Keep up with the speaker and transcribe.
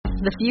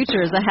The future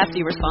is a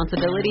hefty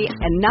responsibility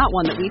and not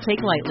one that we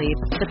take lightly.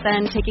 But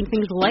then taking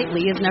things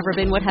lightly has never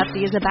been what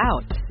Hefty is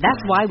about. That's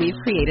why we've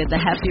created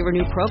the Hefty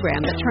Renew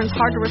program that turns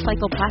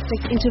hard-to-recycle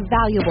plastics into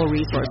valuable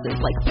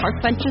resources like park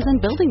benches and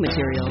building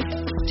materials.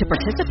 To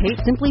participate,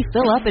 simply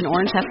fill up an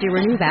orange Hefty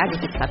Renew bag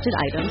with accepted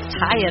items,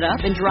 tie it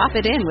up, and drop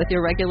it in with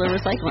your regular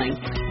recycling.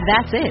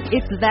 That's it.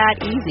 It's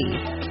that easy.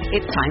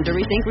 It's time to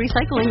rethink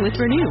recycling with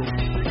Renew.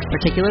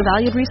 Particular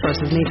valued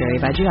resources may vary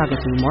by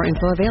geography. More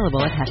info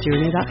available at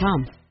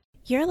heftyrenew.com.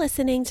 You're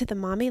listening to the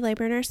Mommy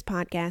Labor Nurse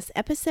Podcast,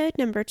 episode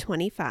number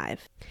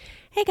 25.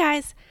 Hey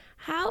guys,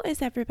 how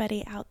is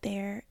everybody out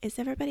there? Is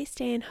everybody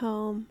staying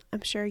home?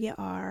 I'm sure you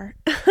are.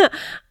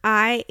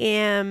 I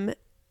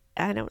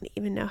don't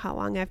even know how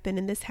long I've been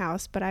in this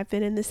house, but I've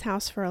been in this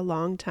house for a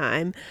long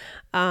time.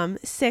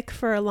 Sick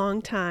for a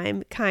long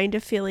time, kind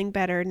of feeling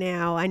better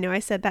now. I know I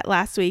said that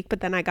last week, but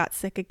then I got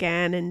sick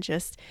again and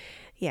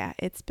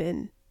it's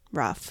been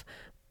rough.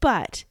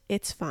 But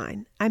it's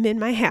fine. I'm in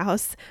my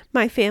house.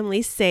 My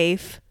family's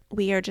safe.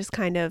 We are just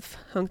kind of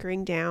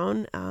hunkering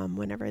down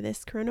whenever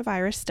this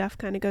coronavirus stuff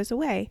kind of goes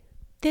away.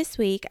 This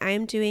week, I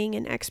am doing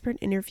an expert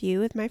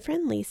interview with my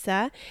friend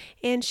Lisa,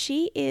 and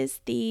she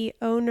is the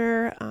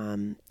owner,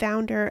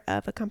 founder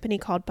of a company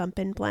called Bump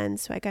and Blend.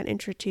 So I got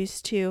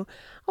introduced to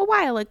a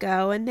while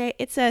ago, and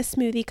it's a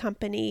smoothie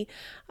company,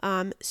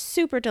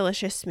 super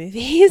delicious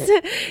smoothies.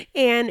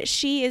 And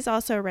she is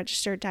also a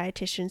registered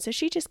dietitian. So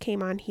she just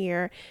came on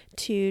here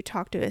to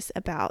talk to us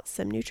about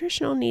some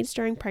nutritional needs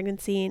during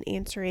pregnancy and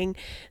answering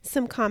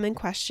some common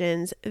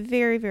questions.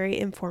 Very, very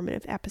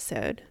informative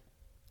episode.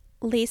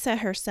 Lisa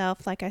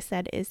herself, like I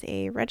said, is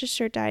a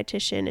registered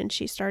dietitian, and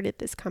she started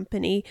this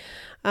company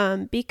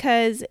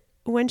because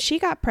when she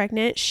got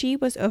pregnant, she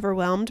was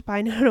overwhelmed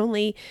by not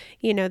only,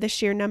 the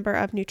sheer number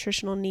of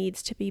nutritional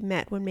needs to be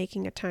met when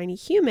making a tiny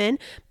human,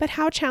 but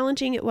how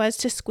challenging it was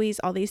to squeeze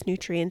all these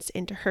nutrients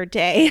into her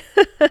day.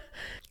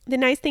 The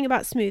nice thing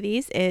about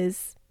smoothies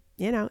is,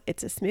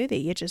 it's a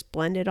smoothie. You just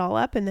blend it all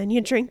up and then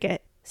you drink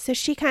it. So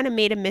she kind of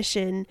made a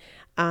mission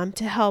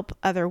to help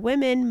other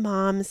women,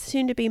 moms,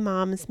 soon-to-be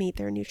moms, meet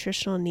their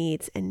nutritional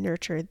needs and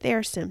nurture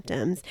their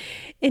symptoms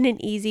in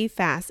an easy,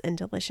 fast, and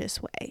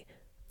delicious way.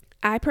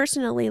 I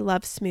personally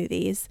love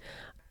smoothies,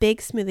 big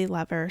smoothie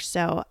lover,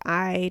 so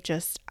I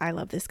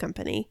love this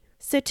company.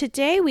 So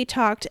today we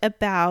talked a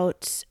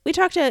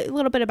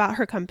little bit about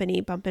her company,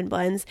 Bump and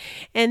Blends,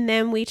 and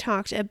then we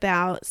talked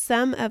about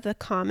some of the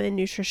common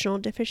nutritional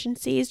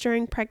deficiencies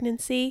during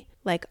pregnancy,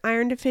 like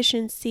iron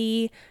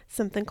deficiency,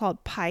 something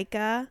called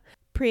pica,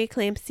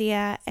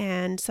 preeclampsia,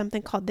 and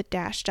something called the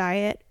DASH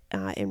diet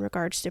in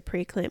regards to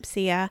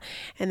preeclampsia.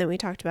 And then we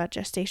talked about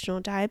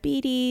gestational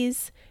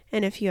diabetes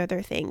and a few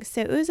other things.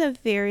 So it was a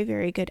very,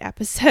 very good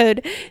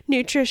episode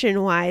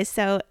nutrition-wise.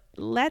 So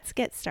let's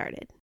get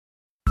started.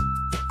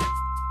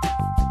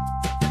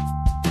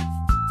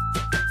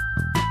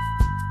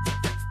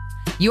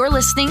 You're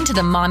listening to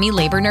the Mommy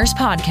Labor Nurse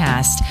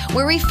Podcast,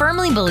 where we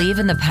firmly believe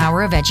in the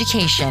power of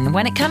education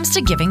when it comes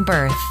to giving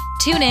birth.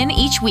 Tune in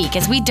each week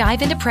as we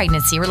dive into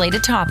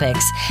pregnancy-related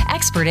topics,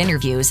 expert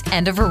interviews,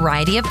 and a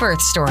variety of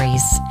birth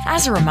stories.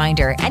 As a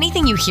reminder,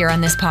 anything you hear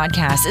on this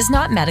podcast is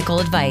not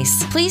medical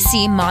advice. Please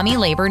see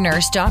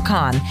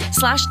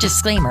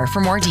mommylabornurse.com/disclaimer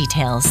for more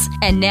details.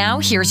 And now,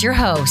 here's your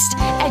host,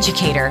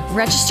 educator,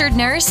 registered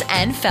nurse,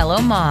 and fellow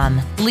mom,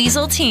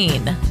 Liesl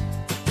Teen.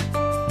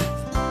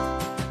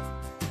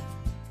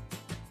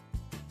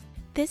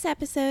 This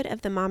episode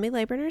of the Mommy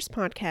Labor Nurse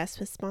Podcast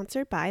was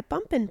sponsored by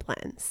Bump and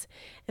Blends.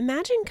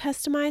 Imagine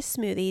customized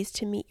smoothies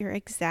to meet your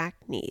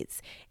exact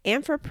needs,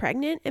 and for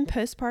pregnant and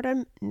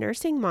postpartum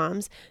nursing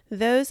moms,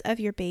 those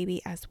of your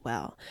baby as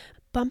well.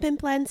 Bump and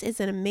Blends is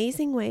an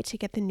amazing way to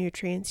get the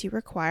nutrients you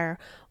require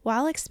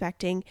while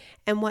expecting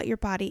and what your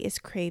body is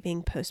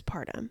craving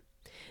postpartum.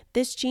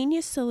 This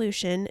genius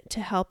solution to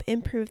help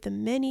improve the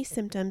many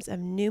symptoms of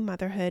new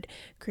motherhood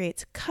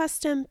creates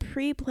custom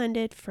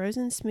pre-blended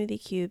frozen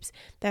smoothie cubes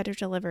that are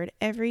delivered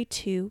every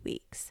 2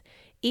 weeks.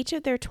 Each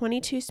of their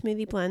 22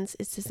 smoothie blends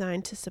is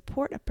designed to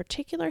support a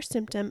particular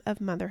symptom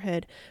of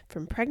motherhood,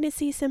 from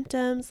pregnancy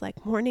symptoms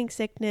like morning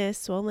sickness,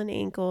 swollen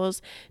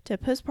ankles, to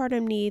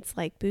postpartum needs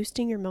like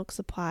boosting your milk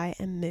supply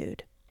and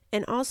mood.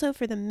 And also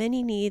for the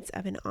many needs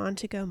of an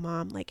on-to-go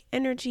mom like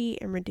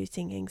energy and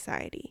reducing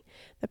anxiety.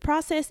 The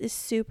process is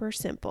super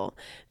simple.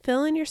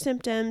 Fill in your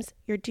symptoms,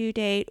 your due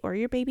date or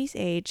your baby's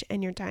age,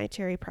 and your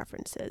dietary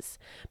preferences.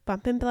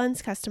 Bump and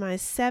Blends customize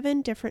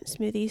 7 different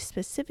smoothies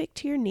specific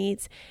to your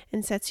needs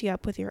and sets you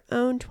up with your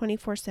own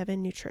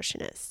 24/7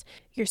 nutritionist.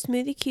 Your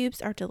smoothie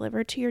cubes are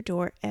delivered to your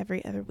door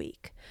every other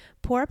week.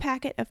 Pour a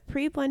packet of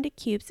pre-blended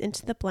cubes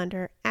into the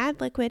blender, add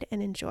liquid,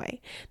 and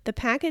enjoy. The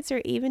packets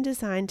are even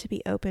designed to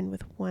be opened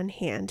with one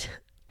hand,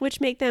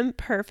 which make them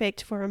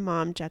perfect for a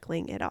mom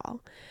juggling it all.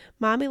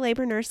 Mommy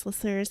Labor Nurse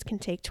listeners can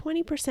take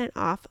 20%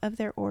 off of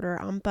their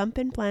order on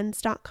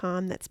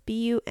bumpandblends.com. That's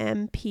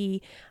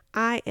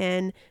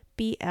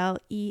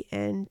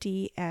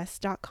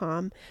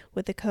bumpinblends.com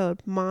with the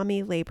code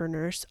Mommy Labor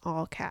Nurse,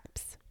 all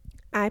caps.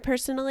 I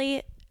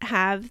personally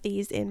have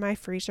these in my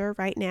freezer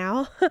right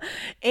now.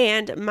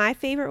 And my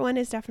favorite one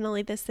is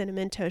definitely the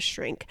cinnamon toast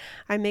drink.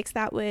 I mix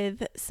that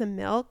with some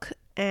milk,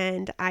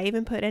 and I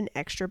even put an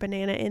extra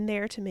banana in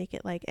there to make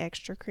it like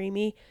extra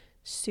creamy.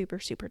 Super,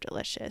 super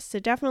delicious. So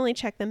definitely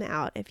check them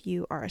out if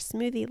you are a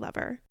smoothie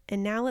lover.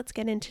 And now let's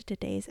get into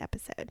today's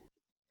episode.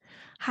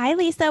 Hi,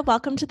 Lisa.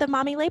 Welcome to the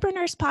Mommy Labor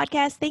Nurse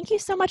podcast. Thank you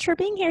so much for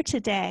being here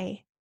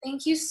today.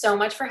 Thank you so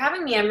much for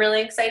having me. I'm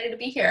really excited to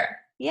be here.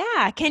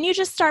 Yeah. Can you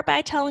just start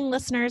by telling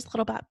listeners a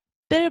little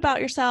bit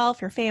about yourself,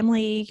 your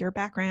family, your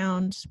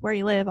background, where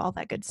you live, all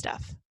that good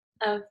stuff?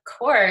 Of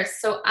course.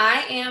 So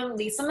I am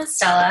Lisa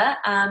Mastella.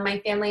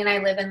 My family and I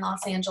live in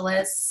Los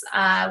Angeles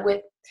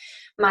with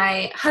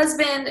my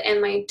husband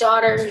and my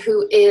daughter,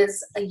 who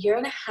is a year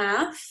and a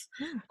half,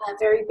 a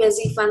very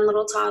busy, fun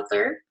little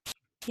toddler.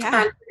 Yeah.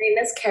 Her name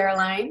is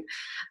Caroline.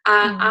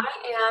 I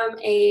am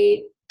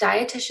a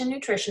dietitian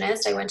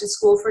nutritionist. I went to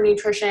school for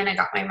nutrition. I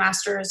got my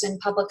master's in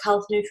public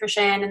health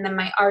nutrition and then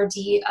my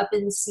RD up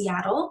in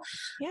Seattle.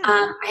 Yeah.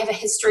 I have a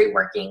history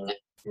working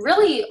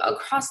really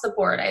across the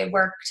board. I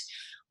worked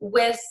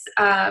with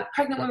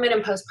pregnant women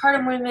and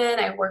postpartum women.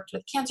 I worked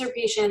with cancer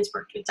patients,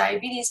 worked with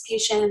diabetes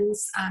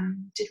patients,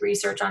 did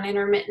research on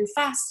intermittent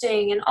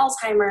fasting and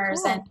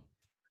Alzheimer's,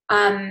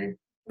 and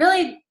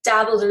really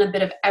dabbled in a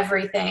bit of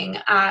everything.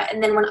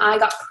 And then when I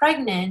got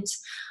pregnant,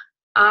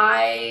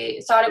 I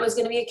thought it was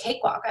going to be a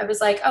cakewalk. I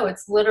was like, oh,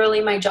 it's literally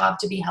my job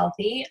to be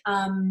healthy.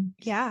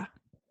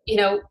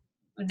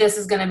 This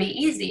is going to be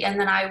easy. And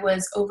then I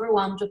was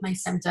overwhelmed with my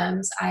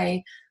symptoms.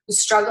 I was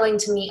struggling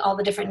to meet all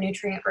the different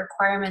nutrient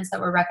requirements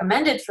that were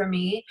recommended for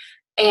me.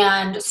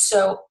 And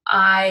so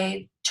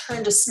I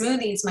turned to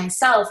smoothies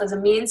myself as a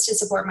means to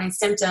support my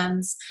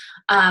symptoms.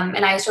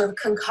 And I sort of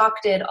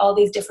concocted all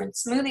these different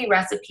smoothie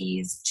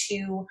recipes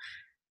to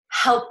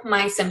help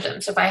my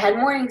symptoms. So if I had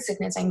morning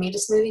sickness, I made a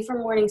smoothie for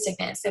morning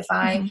sickness. If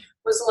I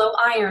was low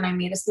iron, I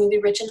made a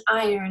smoothie rich in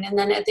iron. And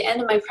then at the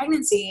end of my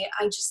pregnancy,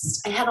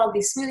 I had all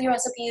these smoothie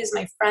recipes.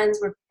 My friends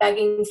were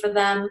begging for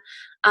them.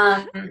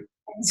 And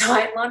so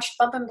I launched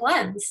Bump and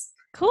Blends.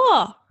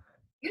 Cool.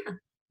 Yeah.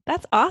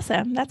 That's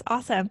awesome. That's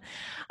awesome.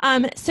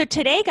 So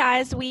today,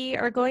 guys, we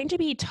are going to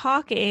be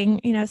talking,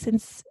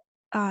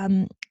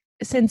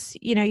 since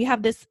you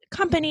have this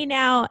company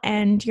now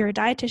and you're a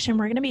dietitian,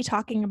 we're going to be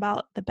talking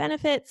about the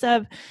benefits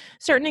of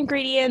certain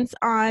ingredients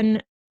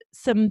on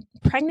some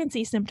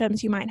pregnancy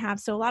symptoms you might have.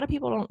 So a lot of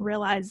people don't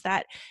realize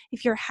that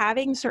if you're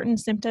having certain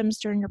symptoms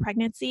during your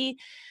pregnancy,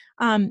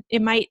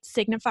 it might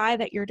signify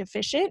that you're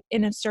deficient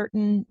in a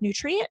certain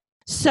nutrient.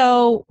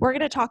 So we're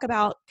going to talk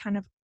about kind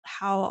of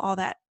how all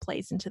that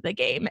plays into the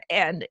game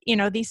and,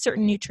 these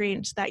certain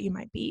nutrients that you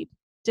might be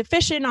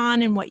deficient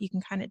on and what you can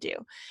kind of do.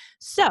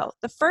 So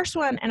the first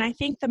one, and I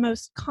think the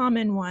most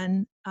common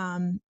one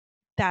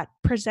that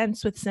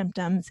presents with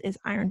symptoms, is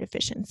iron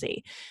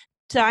deficiency.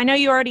 So I know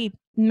you already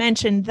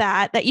mentioned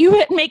that you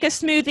would make a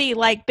smoothie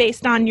like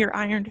based on your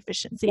iron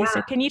deficiency. Yeah.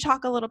 So can you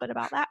talk a little bit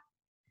about that?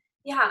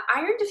 Yeah,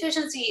 iron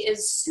deficiency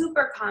is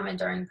super common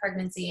during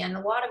pregnancy, and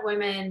a lot of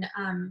women,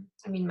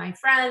 my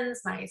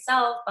friends,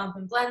 myself, Bump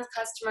and Blends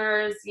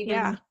customers, even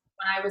when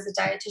I was a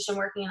dietitian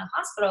working in a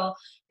hospital,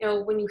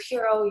 when you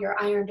hear, oh,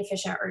 you're iron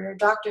deficient, or your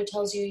doctor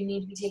tells you need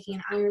to be taking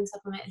an iron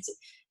supplement, it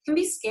can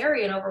be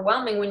scary and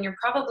overwhelming when you're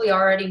probably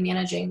already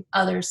managing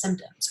other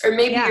symptoms. Or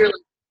maybe you're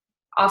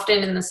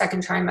often in the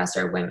second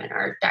trimester, women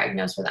are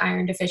diagnosed with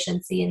iron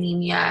deficiency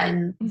anemia,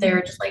 and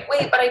they're just like,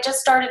 wait, but I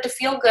just started to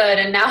feel good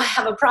and now I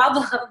have a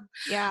problem.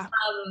 Yeah.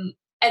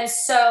 And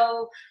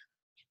so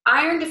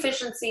iron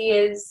deficiency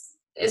is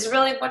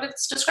really what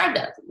it's described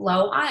as,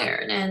 low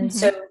iron. And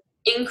so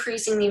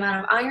increasing the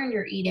amount of iron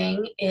you're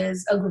eating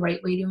is a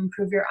great way to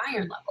improve your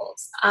iron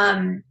levels.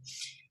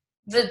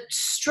 The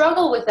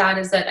struggle with that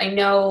is that I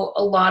know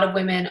a lot of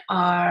women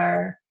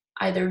are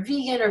either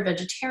vegan or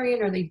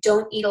vegetarian, or they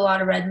don't eat a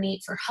lot of red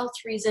meat for health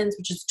reasons,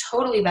 which is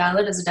totally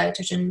valid. As a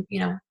dietitian,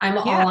 I'm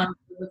all on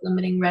board with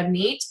limiting red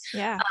meat.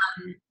 Yeah.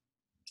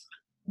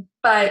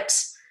 But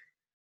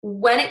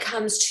when it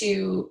comes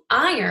to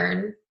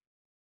iron,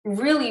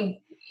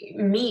 really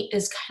meat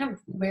is kind of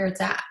where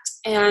it's at.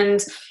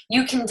 And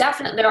you can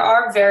there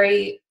are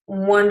very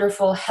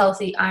wonderful,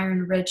 healthy,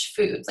 iron-rich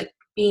foods like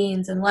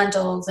beans and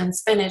lentils and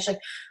spinach, like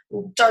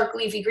dark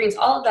leafy greens.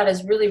 All of that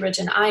is really rich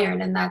in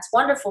iron, and that's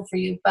wonderful for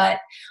you. But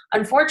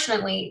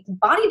unfortunately, the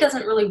body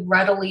doesn't really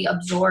readily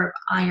absorb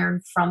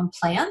iron from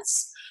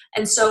plants.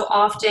 And so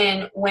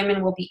often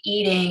women will be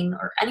eating,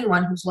 or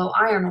anyone who's low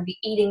iron will be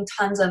eating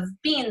tons of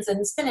beans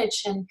and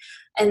spinach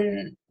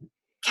and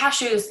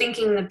cashews,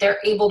 thinking that they're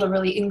able to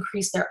really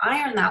increase their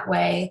iron that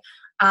way.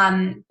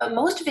 But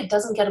most of it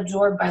doesn't get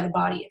absorbed by the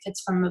body if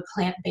it's from a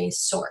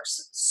plant-based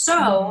source.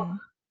 So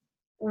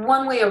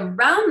one way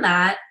around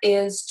that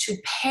is to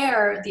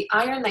pair the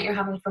iron that you're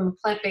having from a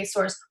plant-based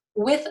source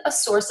with a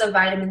source of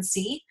vitamin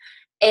C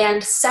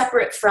and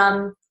separate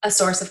from a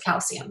source of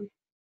calcium,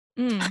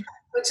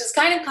 which is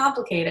kind of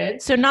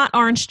complicated. So not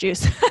orange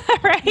juice,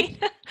 right?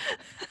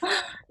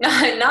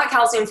 not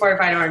calcium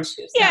fortified orange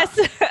juice. Yes.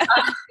 No.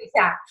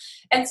 Yeah.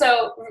 And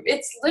so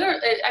it's literally,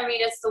 I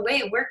mean, it's the way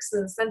it works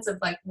in the sense of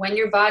like when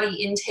your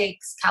body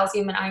intakes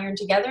calcium and iron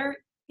together,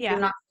 Yeah. you're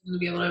not going to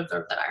be able to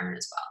absorb that iron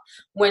as well.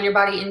 When your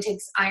body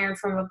intakes iron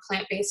from a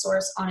plant-based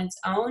source on its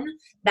own,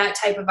 that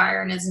type of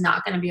iron is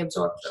not going to be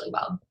absorbed really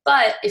well.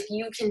 But if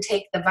you can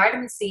take the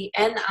vitamin C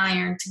and the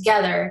iron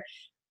together,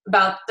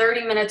 about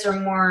 30 minutes or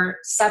more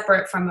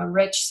separate from a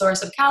rich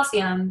source of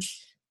calcium,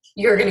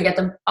 you're going to get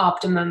the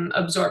optimum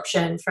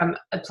absorption from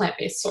a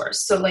plant-based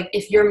source. So like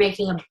if you're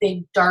making a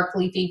big dark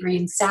leafy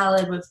green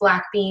salad with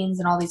black beans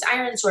and all these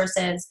iron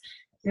sources,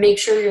 make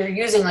sure you're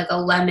using like a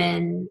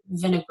lemon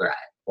vinaigrette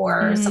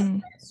or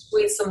something,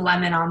 squeeze some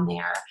lemon on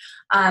there.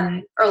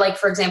 Or like,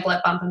 for example,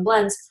 at Bump and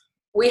Blends,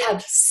 we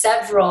have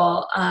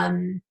several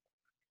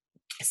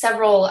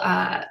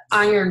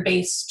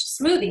iron-based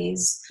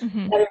smoothies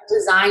that are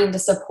designed to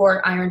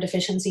support iron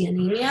deficiency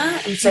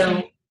anemia. And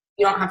so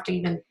you don't have to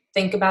even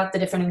think about the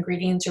different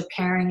ingredients you're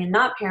pairing and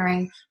not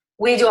pairing.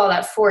 We do all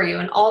that for you.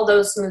 And all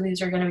those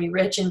smoothies are going to be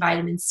rich in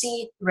vitamin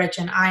C, rich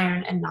in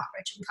iron, and not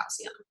rich in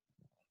calcium.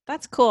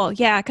 That's cool.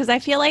 Yeah. Because I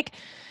feel like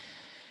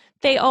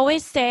they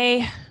always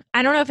say,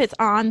 I don't know if it's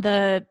on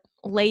the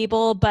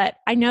label, but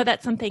I know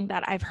that's something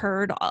that I've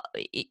heard,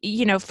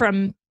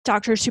 from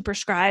doctors who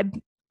prescribe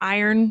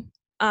iron,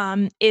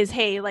 is,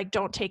 hey, like,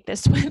 don't take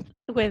this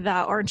with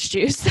orange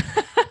juice.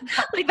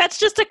 Like that's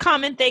just a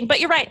common thing. But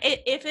you're right.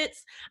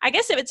 I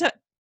guess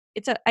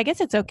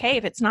it's okay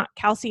if it's not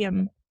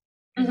calcium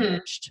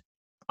enriched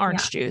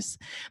orange juice.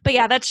 But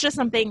yeah, that's just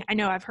something I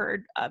know I've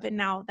heard of, and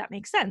now that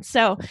makes sense.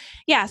 So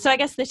yeah, so I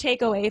guess the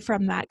takeaway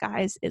from that,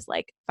 guys, is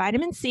like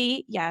vitamin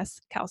C,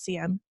 yes,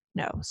 calcium,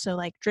 no. So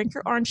like drink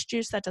your orange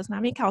juice that does not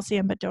have any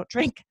calcium, but don't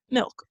drink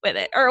milk with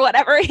it or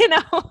whatever,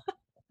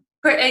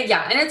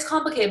 Yeah, and it's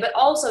complicated, but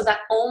also that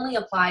only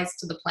applies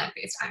to the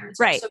plant-based iron.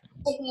 Right. So if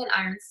you're taking an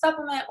iron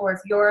supplement, or if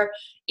you're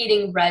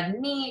eating red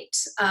meat,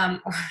 or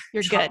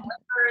you're good.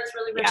 Is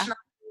really rich in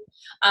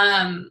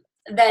iron,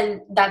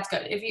 then that's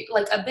good. If you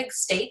like a big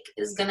steak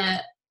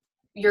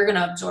you're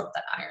gonna absorb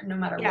that iron no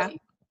matter what you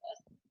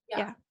do.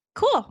 Yeah.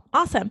 Cool.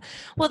 Awesome.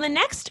 Well, the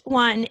next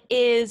one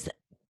is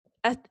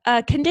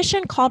a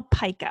condition called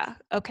pica.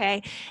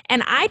 Okay.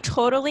 And I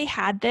totally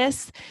had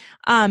this.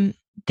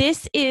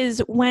 This is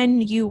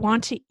when you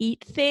want to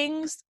eat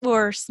things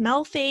or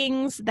smell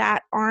things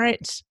that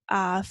aren't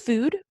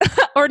food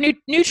or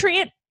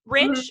nutrient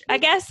rich, I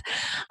guess.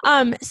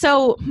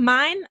 So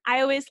mine,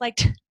 I always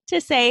liked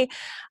to say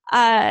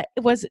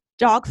it was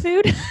dog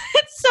food.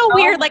 It's so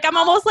weird. Like I'm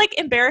almost like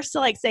embarrassed to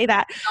like say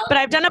that, but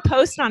I've done a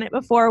post on it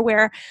before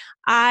where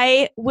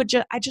I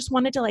just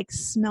wanted to like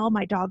smell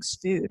my dog's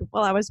food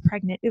while I was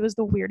pregnant. It was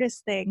the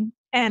weirdest thing.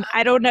 And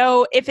I don't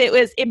know if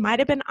it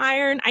might've been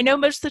iron. I know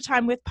most of the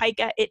time with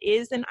pica, it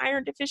is an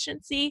iron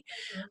deficiency.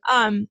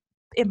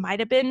 It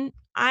might've been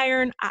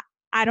iron.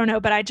 I don't know,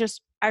 but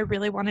I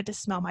really wanted to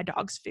smell my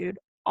dog's food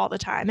all the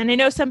time. And I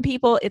know some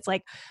people, it's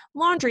like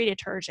laundry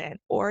detergent,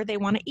 or they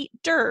want to eat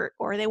dirt,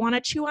 or they want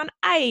to chew on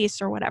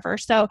ice or whatever.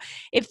 So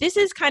if this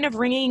is kind of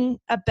ringing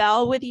a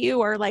bell with you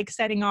or like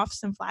setting off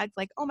some flags,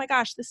 like, oh my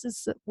gosh, this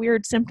is a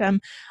weird symptom.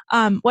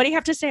 What do you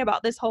have to say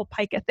about this whole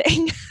pica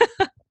thing?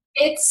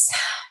 It's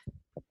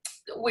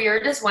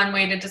weird is one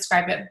way to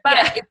describe it,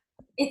 but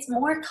it's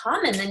more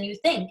common than you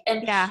think.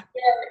 And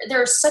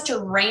there's such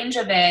a range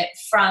of it,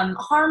 from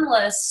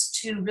harmless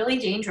to really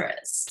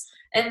dangerous.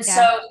 And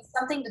so it's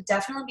something to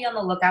definitely be on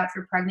the lookout if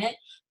you're pregnant.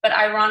 But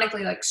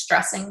ironically, like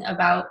stressing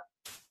about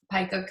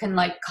pica can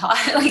like cause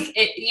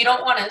you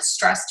don't want to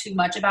stress too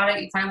much about it.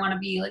 You kind of want to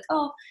be like,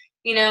 oh,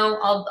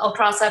 I'll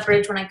cross that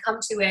bridge when I come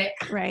to it.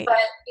 Right.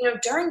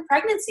 But during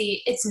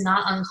pregnancy, it's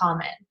not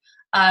uncommon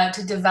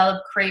to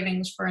develop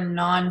cravings for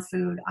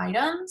non-food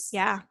items.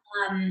 Yeah.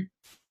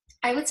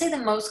 I would say the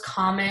most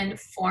common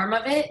form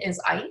of it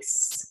is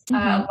ice. A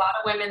lot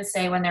of women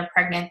say when they're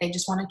pregnant, they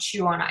just want to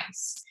chew on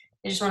ice.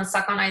 They just want to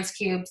suck on ice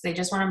cubes. They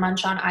just want to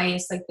munch on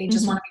ice. Like they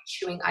just want to be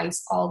chewing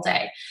ice all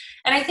day.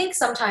 And I think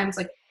sometimes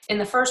like in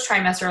the first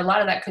trimester, a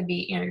lot of that could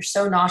be, you're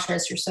so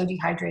nauseous, you're so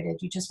dehydrated,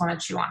 you just want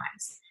to chew on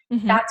ice.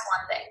 That's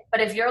one thing. But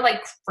if you're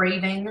like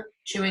craving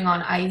chewing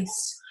on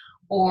ice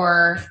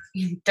or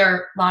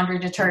dirt, laundry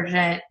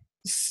detergent,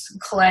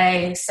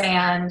 clay,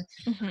 sand,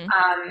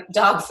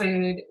 dog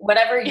food,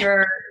 whatever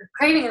you're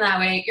craving in that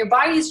way, your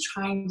body's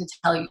trying to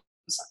tell you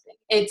something.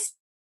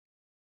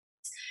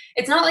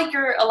 It's not like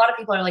a lot of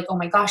people are like, oh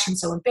my gosh, I'm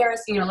so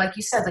embarrassed. Like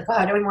you said, like, oh,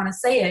 I don't even want to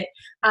say it.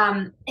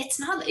 It's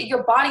not,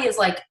 your body is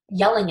like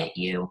yelling at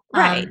you,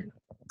 right?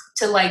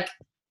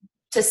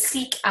 To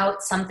seek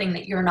out something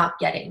that you're not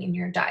getting in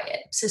your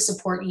diet to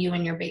support you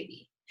and your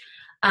baby.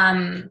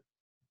 And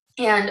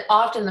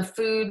often the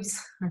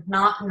foods,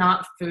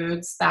 not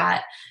foods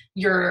that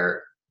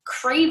you're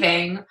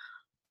craving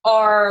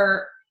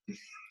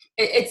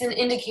it's an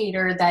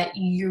indicator that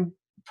you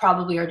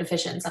probably are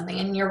deficient in something.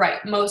 And you're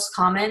right, most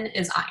common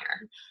is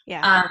iron.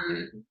 Yeah.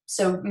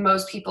 So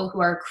most people who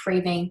are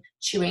craving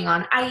chewing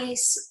on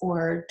ice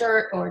or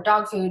dirt or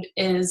dog food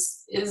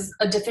is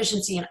a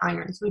deficiency in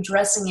iron. So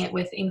addressing it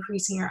with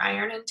increasing your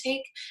iron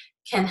intake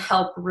can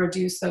help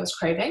reduce those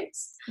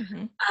cravings.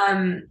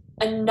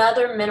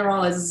 Another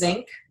mineral is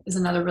zinc, is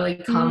another really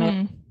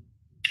common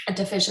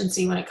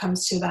deficiency when it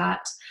comes to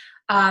that.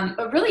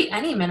 But really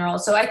any mineral.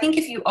 So I think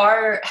if you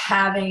are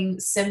having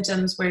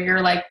symptoms where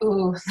you're like,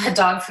 ooh, that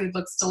dog food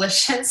looks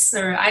delicious,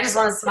 or I just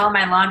want to smell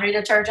my laundry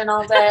detergent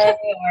all day,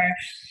 or,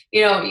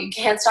 you know, you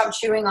can't stop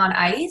chewing on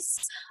ice,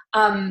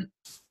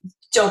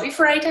 don't be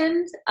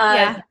frightened.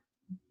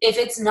 If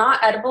it's not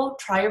edible,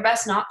 try your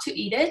best not to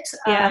eat it.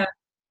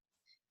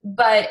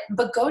 But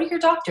go to your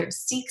doctor,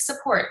 seek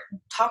support,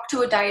 talk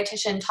to a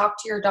dietitian,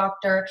 talk to your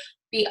doctor,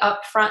 be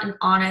upfront and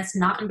honest,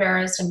 not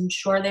embarrassed. I'm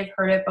sure they've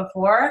heard it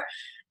before.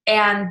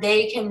 And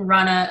they can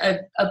run a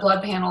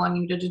blood panel on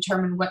you to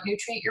determine what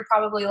nutrient you're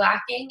probably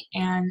lacking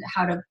and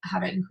how to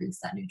increase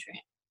that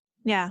nutrient.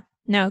 Yeah.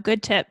 No,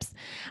 good tips.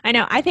 I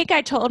know. I think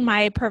I told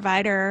my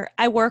provider,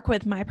 I work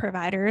with my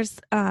providers,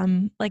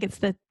 like it's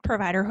the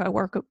provider who I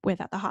work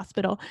with at the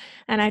hospital.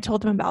 And I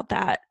told them about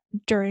that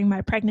during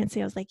my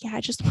pregnancy. I was like, yeah,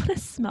 I just want to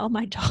smell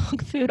my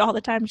dog food all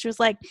the time. She was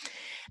like,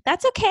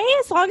 that's okay.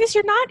 As long as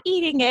you're not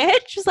eating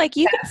it. She's like,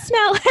 you can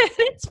smell it.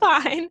 It's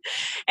fine.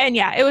 And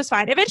yeah, it was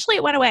fine. Eventually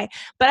it went away.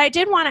 But I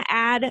did want to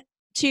add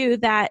to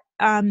that,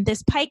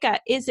 this pica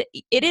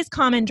is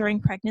common during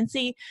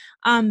pregnancy,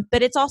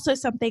 but it's also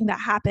something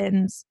that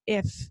happens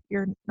if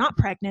you're not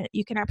pregnant.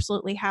 You can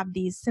absolutely have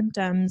these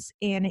symptoms,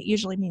 and it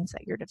usually means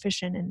that you're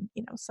deficient in,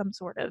 you know, some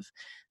sort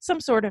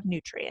of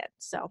nutrient.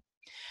 So,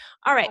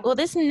 all right. Well,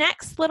 this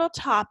next little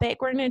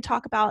topic we're going to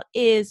talk about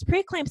is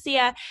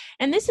preeclampsia,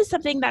 and this is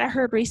something that I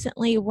heard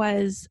recently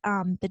was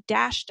the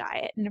DASH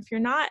diet. And if you're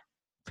not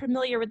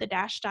familiar with the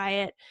DASH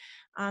diet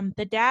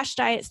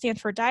stands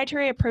for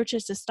Dietary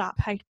Approaches to Stop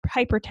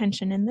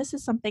Hypertension. And this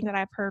is something that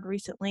I've heard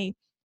recently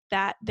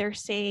that they're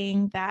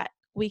saying that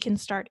we can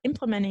start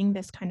implementing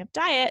this kind of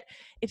diet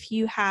if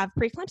you have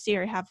preeclampsia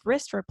or have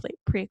risk for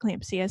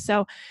preeclampsia.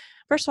 So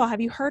first of all,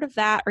 have you heard of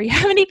that, or you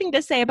have anything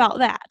to say about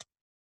that?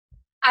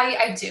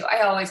 I do.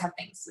 I always have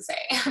things to say.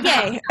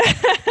 Yay.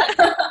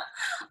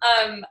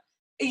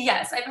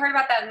 Yes, I've heard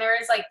about that. And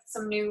there is like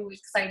some new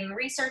exciting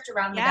research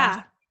around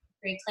the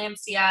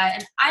preeclampsia,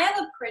 and I have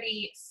a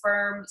pretty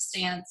firm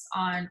stance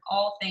on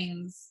all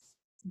things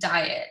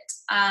diet.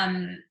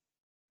 And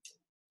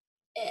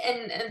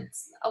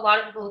a lot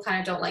of people kind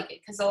of don't like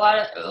it because a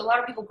lot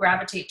of people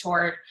gravitate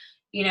toward,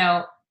 you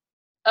know,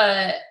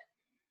 a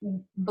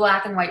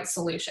black and white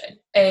solution,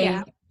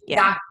 exact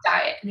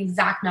diet, an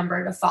exact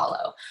number to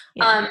follow.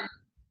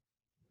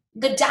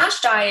 The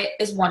DASH diet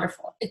is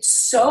wonderful. It's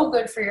so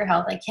good for your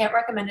health. I can't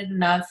recommend it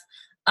enough.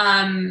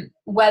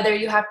 Whether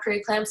you have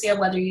preeclampsia,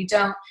 whether you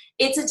don't,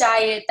 it's a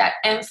diet that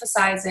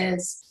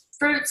emphasizes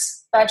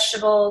fruits,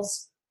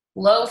 vegetables,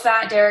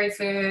 low-fat dairy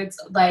foods,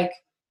 like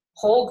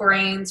whole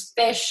grains,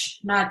 fish,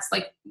 nuts,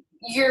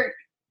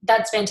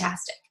 that's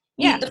fantastic.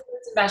 Yeah. Eat the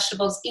fruits and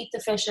vegetables, eat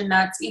the fish and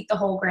nuts, eat the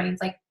whole grains,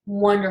 like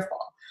wonderful.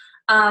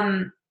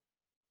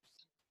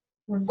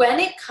 When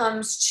it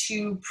comes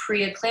to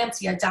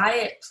preeclampsia,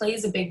 diet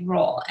plays a big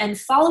role, and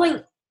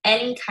following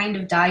any kind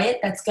of diet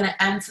that's going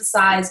to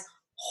emphasize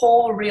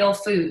whole real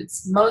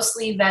foods,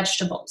 mostly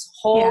vegetables,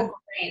 whole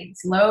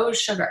grains, low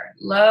sugar,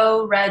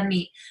 low red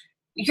meat,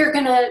 you're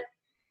going to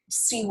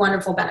see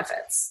wonderful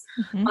benefits,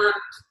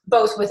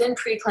 both within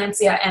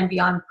preeclampsia and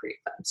beyond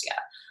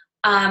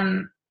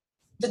preeclampsia.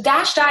 The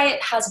DASH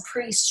diet has a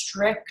pretty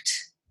strict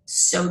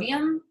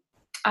sodium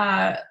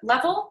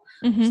level.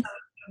 So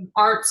you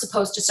aren't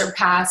supposed to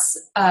surpass,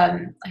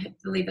 I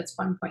believe it's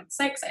 1.6.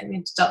 I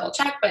need to double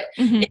check, but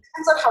it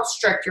depends on how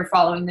strict you're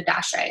following the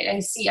DASH diet.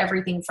 I see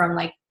everything from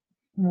like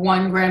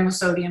 1 gram of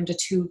sodium to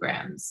 2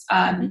 grams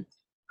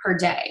per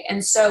day.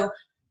 And so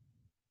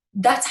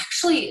that's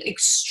actually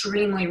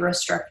extremely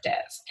restrictive.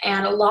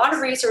 And a lot of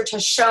research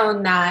has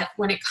shown that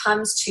when it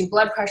comes to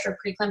blood pressure,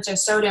 preeclampsia,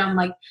 sodium,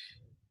 like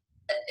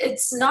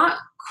it's not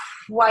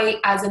quite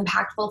as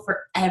impactful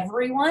for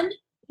everyone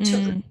to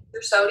reduce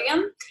their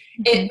sodium.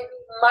 It would be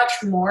much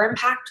more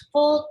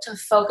impactful to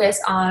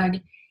focus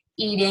on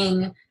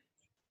eating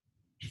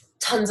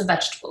tons of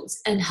vegetables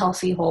and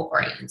healthy whole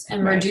grains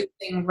and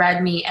reducing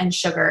red meat and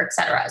sugar,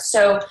 etc.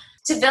 So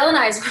to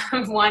villainize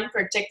one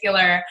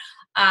particular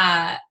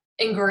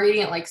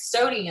ingredient like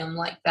sodium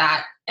like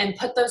that and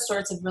put those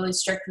sorts of really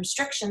strict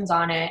restrictions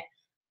on it,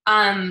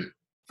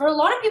 for a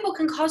lot of people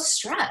can cause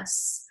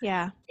stress.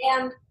 Yeah.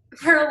 And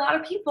for a lot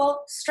of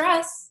people,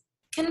 stress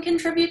can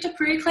contribute to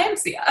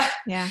preeclampsia.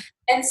 Yeah.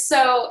 And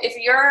so if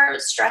you're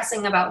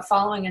stressing about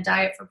following a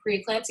diet for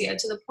preeclampsia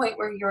to the point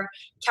where you're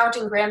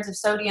counting grams of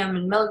sodium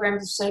and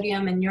milligrams of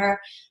sodium and you're,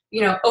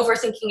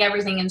 overthinking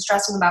everything and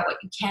stressing about what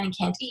you can and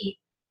can't eat,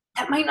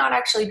 that might not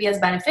actually be as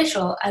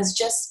beneficial as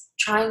just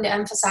trying to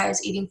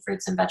emphasize eating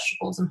fruits and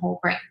vegetables and whole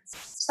grains.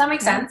 Does that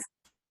make sense?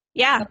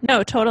 Yeah,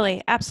 no,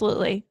 totally.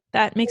 Absolutely.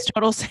 that makes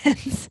total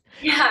sense.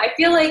 Yeah, I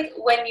feel like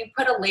when you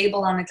put a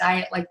label on a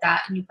diet like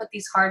that and you put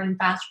these hard and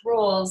fast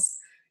rules,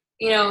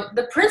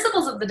 the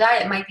principles of the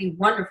diet might be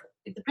wonderful.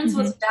 The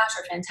principles of DASH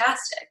are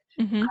fantastic.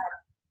 Mm-hmm.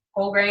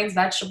 Whole grains,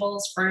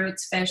 vegetables,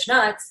 fruits, fish,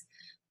 nuts.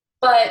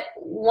 But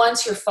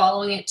once you're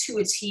following it to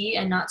a T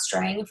and not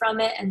straying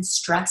from it and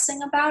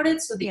stressing about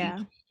it so that you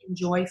can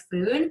enjoy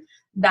food,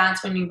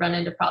 that's when you run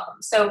into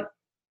problems. So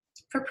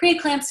for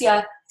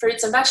preeclampsia,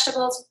 fruits and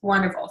vegetables,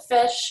 wonderful.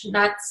 Fish,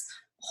 nuts,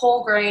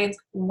 whole grains,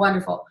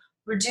 wonderful.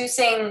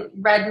 Reducing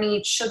red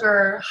meat,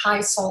 sugar,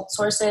 high salt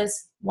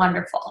sources,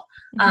 wonderful.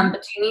 Mm-hmm.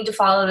 But do you need to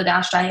follow the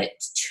DASH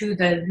diet to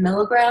the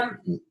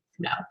milligram?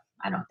 No,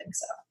 I don't think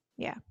so.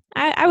 Yeah,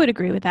 I would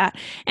agree with that.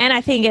 And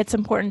I think it's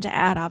important to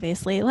add,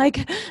 obviously,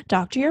 like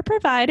talk to your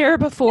provider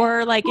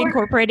before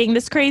incorporating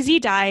this crazy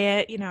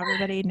diet.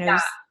 Everybody knows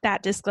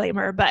that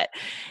disclaimer, but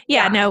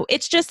no,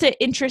 it's just an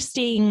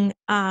interesting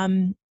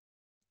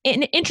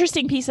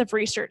piece of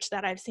research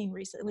that I've seen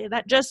recently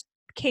that just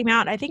came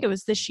out. I think it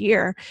was this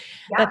year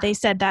that they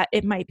said that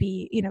it might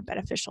be,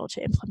 beneficial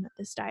to implement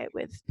this diet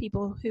with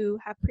people who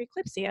have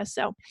preeclampsia.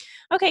 So,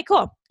 okay,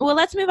 cool. Well,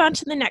 let's move on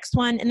to the next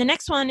one. And the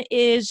next one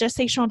is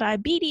gestational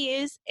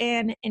diabetes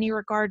and any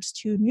regards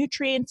to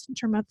nutrients in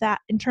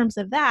terms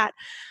of that.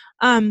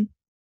 And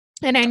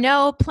I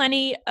know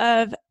plenty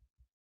of,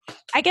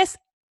 I guess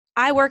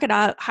I work at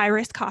a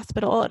high-risk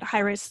hospital at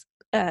high-risk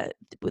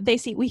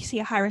we see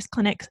a high-risk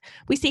clinic.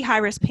 We see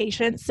high-risk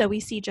patients, so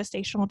we see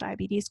gestational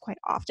diabetes quite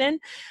often.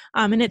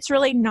 And it's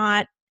really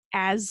not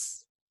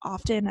as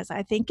often as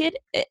I think it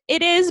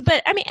is,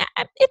 but I mean,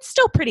 it's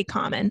still pretty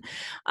common.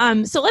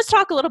 So let's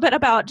talk a little bit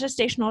about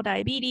gestational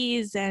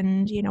diabetes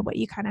and, what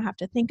you kind of have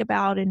to think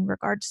about in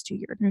regards to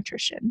your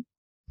nutrition.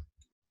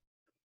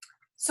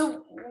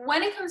 So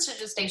when it comes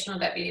to gestational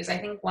diabetes, I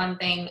think one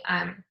thing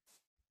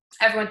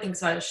everyone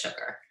thinks about is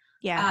sugar.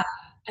 Yeah.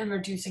 And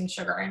reducing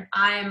sugar. And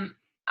I'm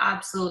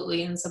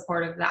absolutely in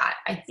support of that.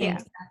 I think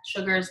that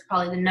sugar is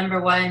probably the number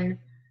one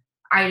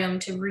item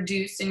to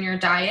reduce in your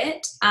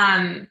diet.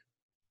 And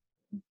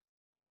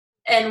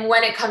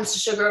when it comes to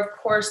sugar, of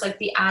course, like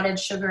the added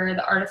sugar,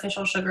 the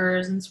artificial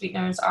sugars and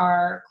sweeteners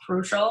are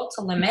crucial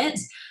to limit.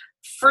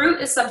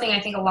 Fruit is something I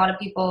think a lot of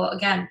people,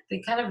 again, they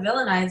kind of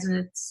villainize,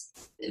 and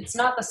it's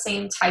not the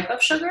same type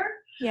of sugar.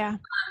 Yeah.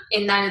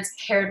 In that it's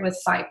paired with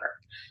fiber.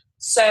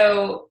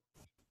 So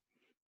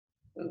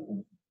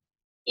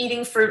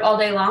eating fruit all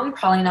day long,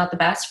 probably not the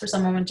best for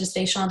someone with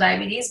gestational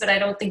diabetes, but I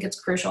don't think it's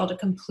crucial to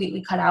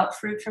completely cut out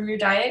fruit from your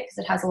diet because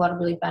it has a lot of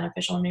really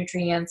beneficial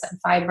nutrients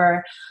and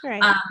fiber.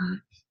 Right.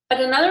 But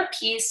another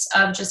piece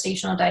of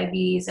gestational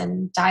diabetes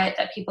and diet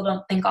that people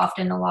don't think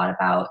often a lot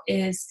about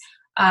is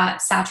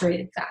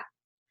saturated fat.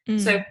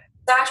 So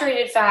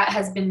saturated fat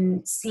has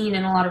been seen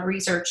in a lot of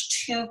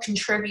research to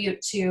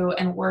contribute to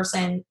and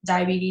worsen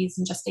diabetes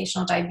and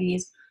gestational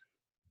diabetes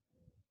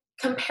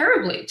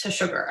comparably to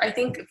sugar. I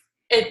think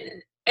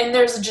and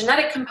there's a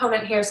genetic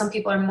component here. Some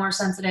people are more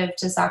sensitive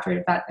to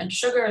saturated fat than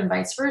sugar and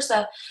vice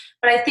versa.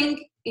 But I think,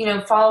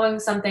 following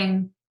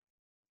something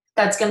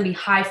that's going to be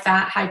high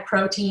fat, high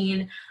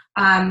protein,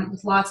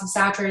 with lots of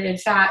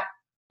saturated fat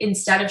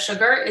instead of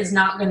sugar is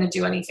not going to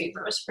do any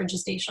favors for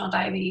gestational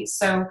diabetes.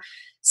 So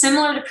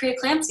similar to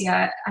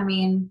preeclampsia, I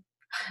mean,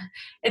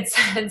 it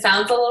sounds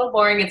a little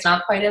boring. It's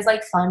not quite as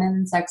fun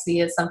and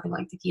sexy as something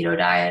like the keto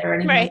diet or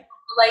anything.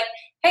 Right.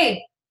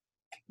 Hey,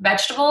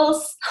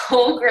 vegetables,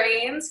 whole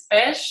grains,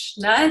 fish,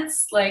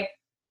 nuts,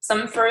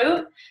 some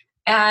fruit,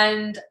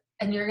 and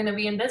you're going to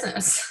be in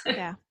business.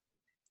 Yeah.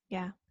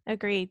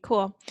 Agreed.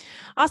 Cool.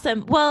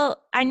 Awesome.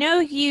 Well, I know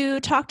you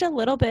talked a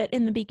little bit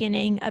in the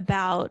beginning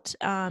about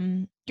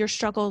your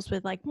struggles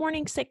with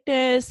morning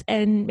sickness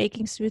and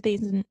making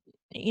smoothies and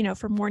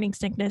for morning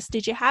sickness.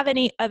 Did you have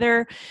any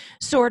other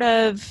sort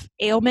of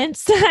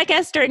ailments, I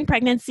guess, during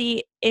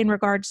pregnancy in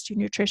regards to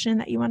nutrition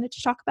that you wanted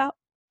to talk about?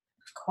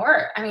 Of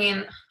course. I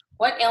mean,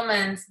 what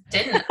ailments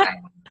didn't I have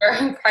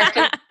during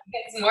pregnancy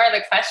is more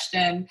the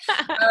question.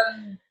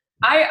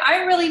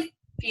 I really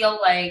feel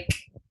like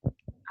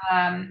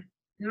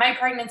my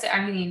pregnancy,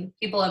 I mean,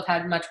 people have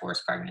had much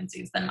worse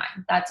pregnancies than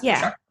mine. That's for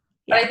sure.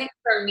 But I think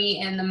for me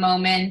in the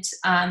moment,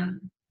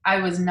 I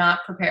was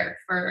not prepared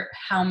for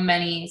how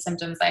many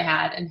symptoms I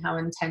had and how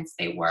intense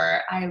they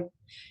were.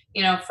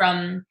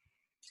 From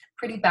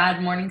pretty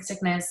bad morning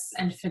sickness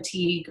and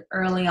fatigue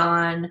early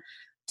on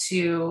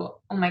to,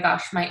 oh my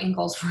gosh, my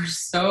ankles were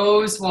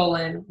so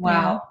swollen.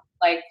 Wow.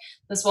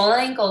 The swollen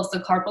ankles,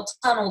 the carpal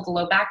tunnel, the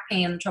low back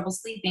pain, the trouble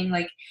sleeping,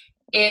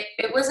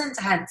 it was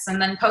intense.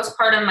 And then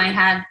postpartum, I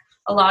had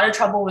a lot of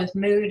trouble with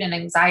mood and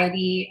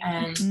anxiety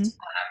and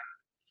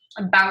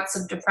bouts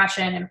of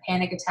depression and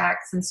panic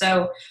attacks. And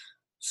so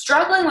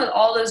struggling with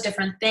all those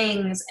different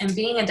things and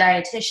being a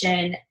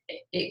dietitian,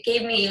 it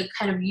gave me a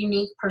kind of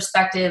unique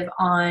perspective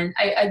on,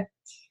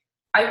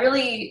 I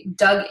really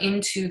dug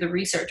into the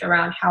research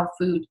around how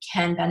food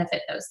can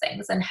benefit those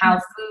things and how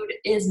food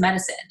is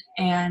medicine.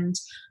 And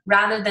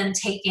rather than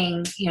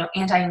taking,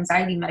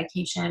 anti-anxiety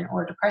medication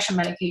or depression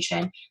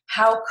medication,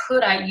 how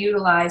could I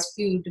utilize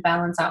food to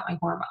balance out my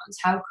hormones?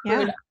 How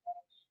could I,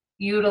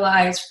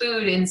 utilize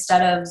food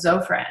instead of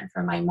Zofran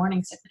for my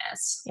morning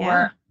sickness,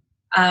 or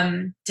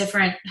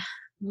different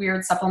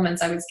weird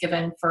supplements I was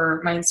given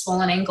for my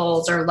swollen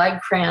ankles or leg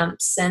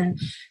cramps. And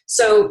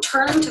so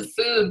turning to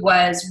food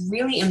was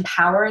really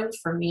empowering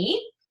for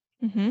me,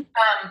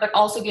 but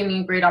also gave me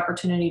a great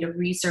opportunity to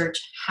research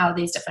how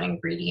these different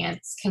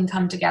ingredients can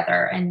come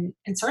together and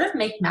sort of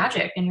make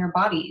magic in your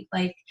body.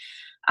 Like,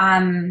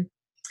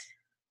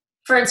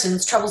 for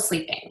instance, trouble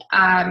sleeping.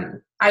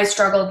 I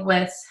struggled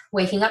with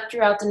waking up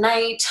throughout the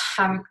night,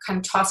 kind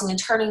of tossing and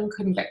turning,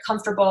 couldn't get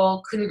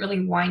comfortable, couldn't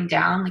really wind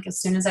down. Like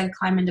as soon as I'd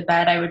climb into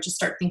bed, I would just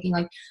start thinking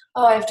like,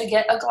 oh, I have to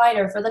get a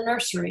glider for the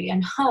nursery.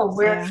 And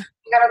we got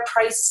to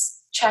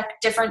price check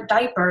different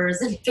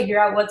diapers and figure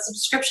out what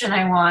subscription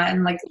I want.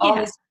 And like all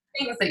these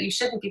things that you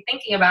shouldn't be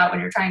thinking about when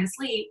you're trying to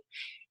sleep.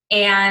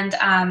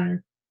 And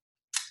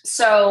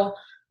so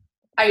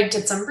I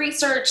did some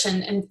research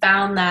and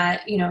found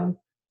that,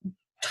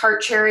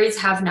 tart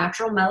cherries have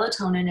natural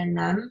melatonin in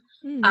them.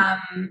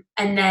 And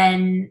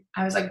then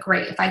I was like,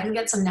 great, if I can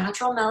get some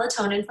natural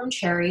melatonin from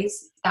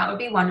cherries, that would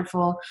be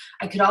wonderful.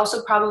 I could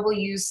also probably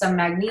use some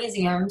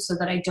magnesium so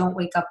that I don't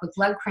wake up with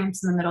leg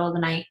cramps in the middle of the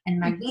night. And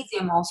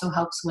magnesium also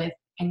helps with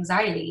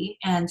anxiety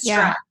and stress.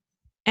 Yeah.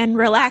 And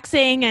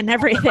relaxing and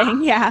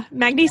everything. Yeah.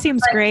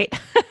 Magnesium's great.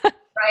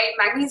 Right?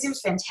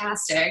 Magnesium's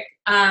fantastic.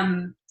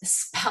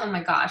 Oh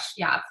my gosh.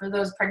 Yeah. For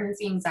those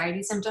pregnancy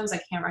anxiety symptoms, I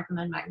can't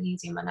recommend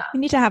magnesium enough. We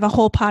need to have a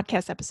whole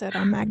podcast episode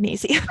on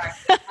magnesium.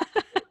 It's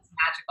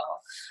magical.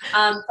 So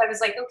I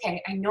was like,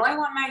 okay, I know I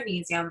want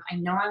magnesium. I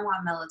know I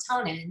want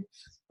melatonin.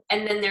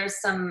 And then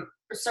there's some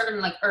certain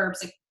like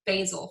herbs, like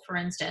basil, for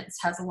instance,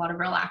 has a lot of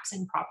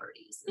relaxing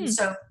properties. And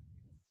so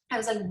I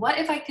was like, what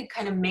if I could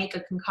kind of make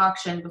a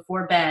concoction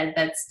before bed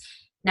that's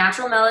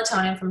natural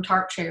melatonin from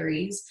tart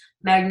cherries,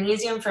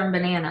 magnesium from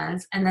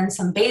bananas, and then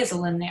some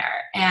basil in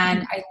there.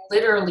 And I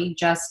literally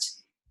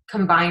just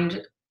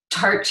combined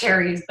tart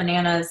cherries,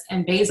 bananas,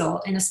 and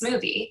basil in a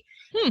smoothie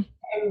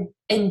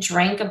and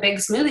drank a big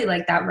smoothie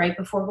like that right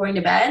before going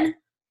to bed.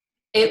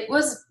 It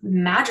was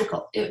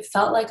magical. It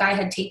felt like I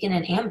had taken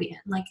an Ambien.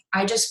 Like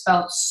I just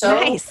felt so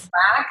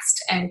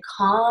relaxed and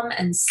calm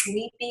and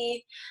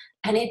sleepy.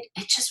 And it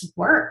just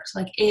worked.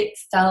 Like it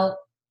felt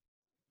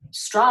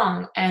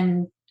strong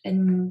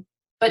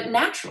but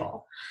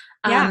natural.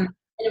 And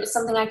it was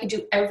something I could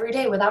do every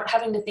day without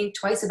having to think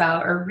twice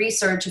about or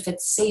research if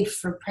it's safe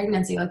for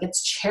pregnancy. Like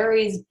it's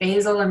cherries,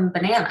 basil, and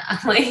banana.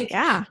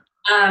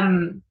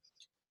 And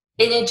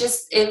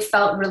it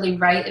felt really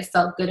right. It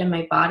felt good in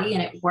my body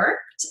and it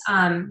worked.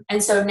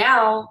 And so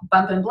now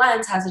Bump and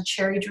Blends has a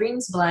Cherry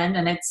Dreams blend,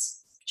 and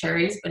it's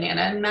cherries,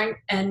 banana,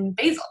 and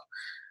basil.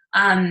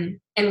 And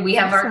we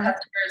have our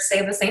customers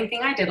say the same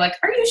thing I did. Like,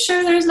 are you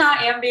sure there's not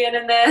Ambien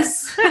in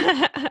this?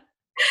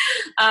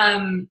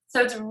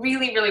 So it's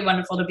really, really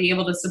wonderful to be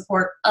able to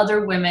support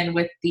other women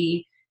with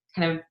the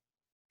kind of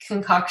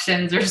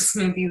concoctions or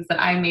smoothies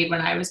that I made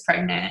when I was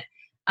pregnant.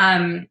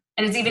 And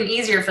it's even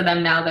easier for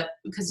them now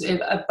because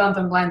at Bump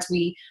and Blends,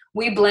 we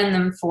blend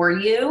them for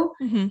you.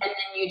 And then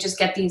you just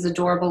get these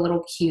adorable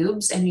little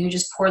cubes and you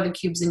just pour the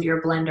cubes into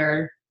your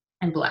blender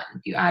and blend.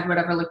 You add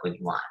whatever liquid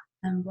you want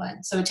and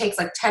blend. So it takes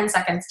like 10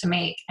 seconds to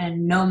make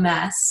and no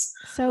mess.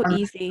 So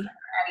easy.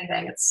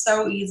 Anything. It's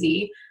so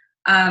easy.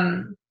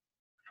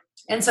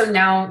 And so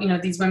now,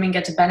 these women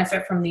get to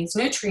benefit from these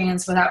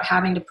nutrients without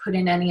having to put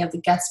in any of the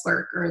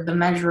guesswork or the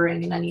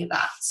measuring and any of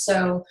that.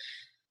 So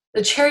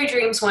the Cherry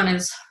Dreams one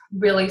is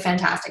really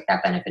fantastic.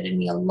 That benefited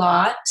me a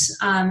lot.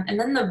 And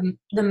then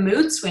the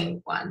mood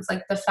swing ones,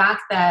 like the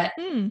fact that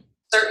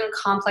certain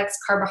complex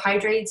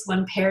carbohydrates,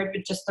 when paired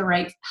with just the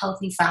right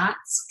healthy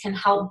fats, can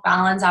help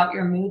balance out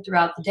your mood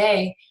throughout the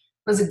day,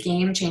 was a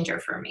game changer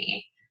for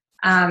me.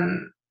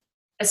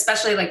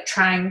 Especially like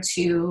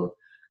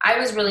I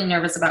was really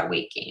nervous about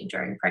weight gain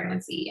during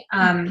pregnancy.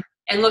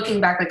 And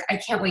looking back, like I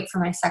can't wait for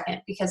my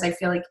second, because I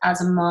feel like as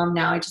a mom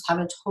now, I just have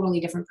a totally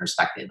different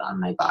perspective on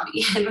my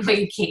body and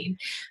weight gain.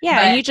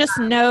 Yeah. And you just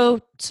know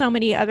so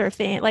many other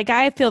things. Like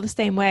I feel the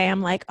same way.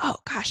 I'm like, oh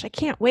gosh, I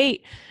can't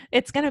wait.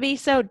 It's going to be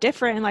so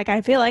different. Like,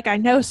 I feel like I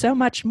know so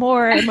much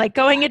more, and like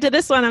going into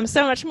this one, I'm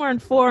so much more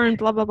informed,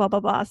 blah, blah, blah, blah,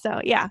 blah. So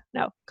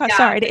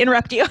sorry to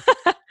interrupt you.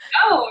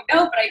 No,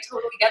 but I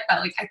totally get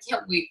that. Like, I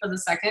can't wait for the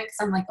second, because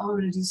I'm like, oh, I'm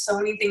going to do so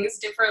many things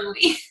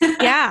differently.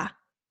 Yeah.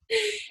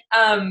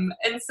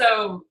 And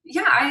so,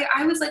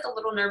 I was like a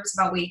little nervous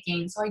about weight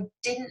gain. So I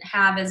didn't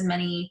have as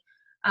many,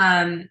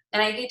 and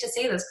I hate to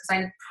say this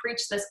because I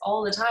preach this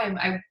all the time.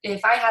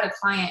 If I had a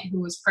client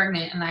who was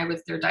pregnant and I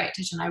was their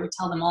dietitian, I would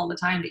tell them all the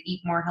time to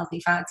eat more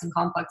healthy fats and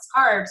complex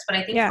carbs. But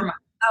I think for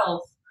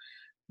myself,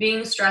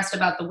 being stressed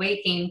about the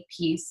weight gain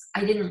piece,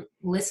 I didn't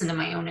listen to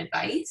my own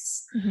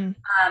advice.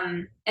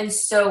 And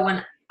so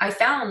when I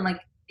found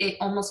like it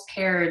almost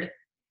paired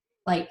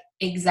like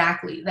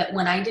exactly that,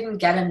 when I didn't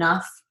get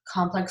enough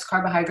complex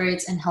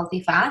carbohydrates and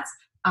healthy fats,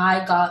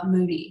 I got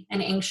moody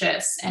and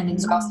anxious and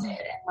exhausted,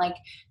 and like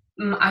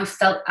I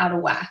felt out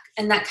of whack.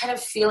 And that kind of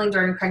feeling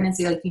during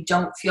pregnancy, like you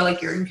don't feel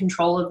like you're in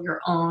control of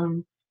your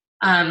own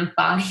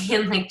body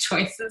and like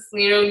choices.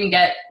 You know,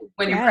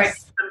 when you're pregnant,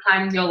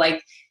 sometimes you'll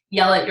like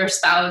yell at your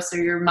spouse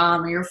or your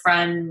mom or your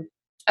friend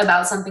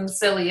about something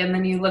silly, and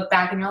then you look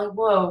back and you're like,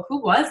 whoa,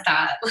 who was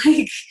that?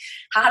 Like,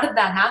 how did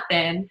that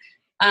happen?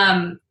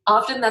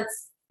 Often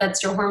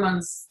that's your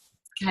hormones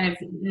kind of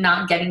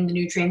not getting the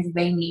nutrients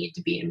they need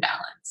to be in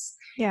balance.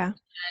 Yeah.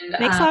 And,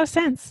 makes a lot of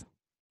sense.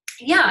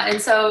 Yeah.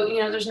 And so,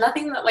 there's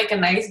nothing that like a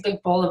nice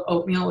big bowl of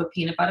oatmeal with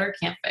peanut butter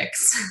can't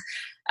fix,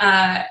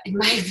 in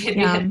my opinion.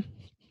 Yum.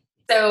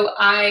 So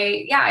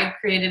I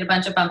created a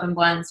bunch of bump and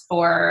blends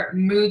for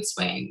mood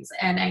swings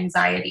and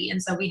anxiety.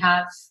 And so we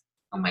have,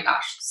 oh my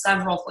gosh,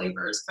 several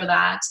flavors for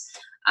that,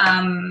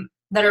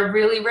 that are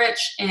really rich,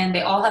 and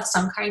they all have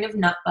some kind of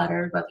nut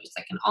butter, whether it's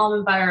like an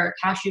almond butter or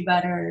cashew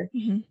butter,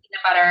 peanut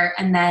butter,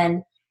 and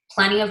then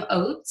plenty of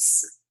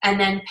oats, and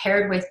then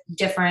paired with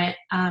different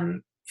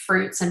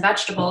fruits and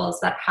vegetables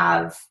that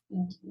have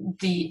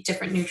the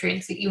different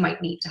nutrients that you might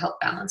need to help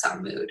balance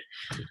our mood.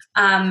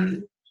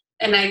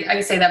 And I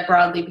say that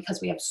broadly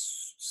because we have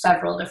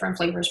several different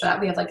flavors for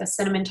that. We have like a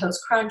cinnamon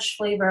toast crunch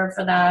flavor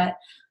for that,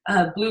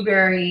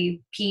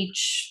 blueberry,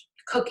 peach,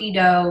 cookie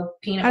dough,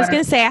 peanut butter. I was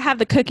going to say, I have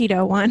the cookie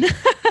dough one.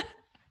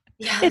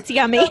 Yeah, it's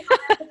yummy.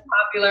 That's a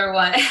popular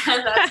one.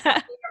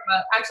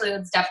 Actually,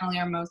 that's definitely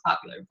our most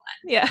popular blend.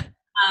 Yeah.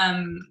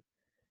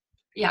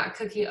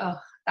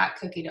 That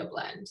cookie dough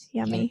blend.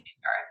 Yummy.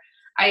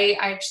 I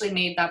actually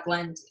made that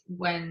blend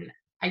when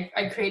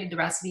I created the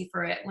recipe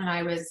for it when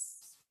I was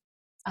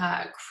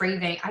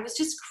craving. I was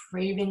just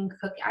craving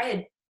cookie. I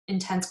had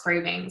intense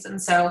cravings,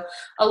 and so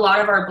a lot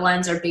of our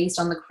blends are based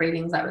on the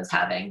cravings I was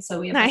having. So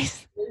we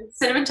have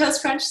cinnamon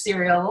toast crunch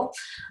cereal,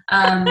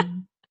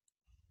 thin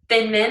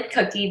mint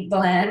cookie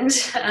blend,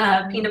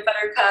 peanut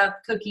butter cup,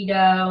 cookie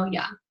dough.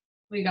 Yeah,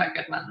 we got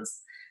good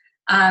ones.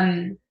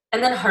 And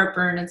then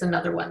heartburn is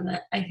another one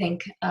that I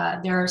think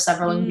there are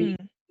several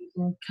ingredients you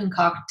can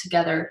concoct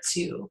together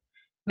to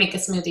make a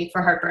smoothie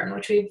for heartburn,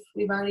 which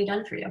we've already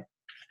done for you.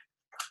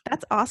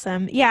 That's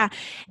awesome. Yeah.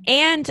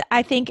 And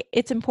I think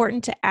it's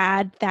important to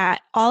add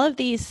that all of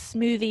these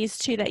smoothies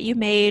too that you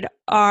made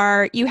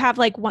you have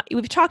like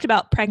we've talked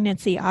about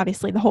pregnancy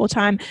obviously the whole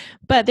time,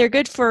 but they're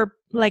good for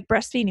like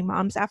breastfeeding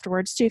moms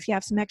afterwards too. If you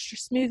have some extra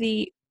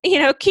smoothie,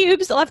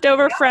 cubes left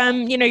over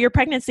from, your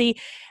pregnancy,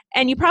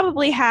 and you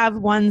probably have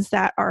ones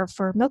that are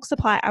for milk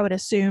supply, I would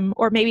assume,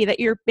 or maybe that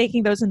you're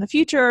making those in the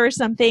future or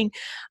something,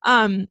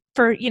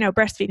 for,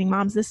 breastfeeding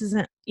moms. This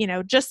isn't,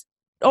 just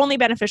only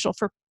beneficial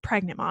for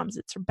pregnant moms.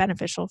 It's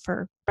beneficial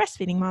for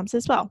breastfeeding moms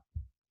as well.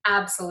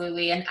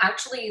 Absolutely. And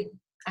actually,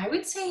 I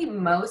would say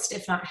most,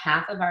 if not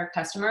half of our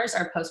customers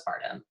are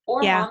postpartum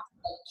or moms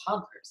like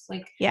toddlers.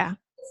 Like,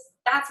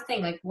 that's the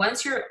thing. Like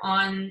once you're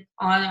on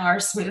our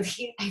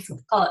smoothie, I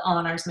call it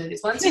on our smoothies.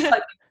 Once you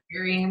like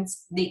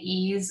experience the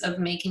ease of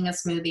making a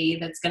smoothie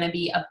that's going to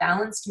be a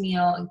balanced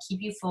meal and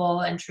keep you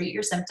full and treat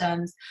your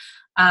symptoms.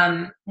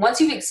 Once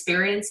you've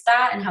experienced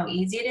that and how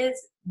easy it is,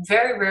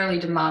 very rarely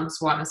do moms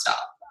want to stop.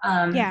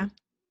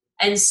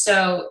 And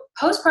so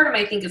postpartum,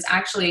 I think, is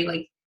actually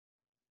like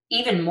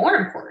even more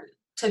important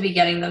to be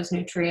getting those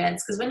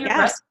nutrients, because when you're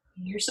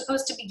breastfeeding, you're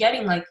supposed to be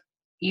getting like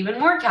even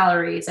more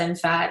calories and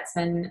fats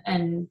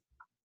and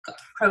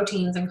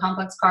proteins and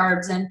complex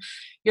carbs, and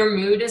your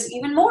mood is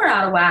even more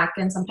out of whack,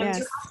 and sometimes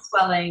you have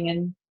swelling,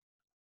 and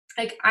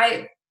like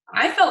I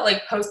felt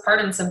like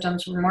postpartum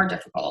symptoms were more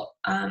difficult.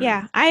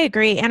 I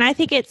agree. And I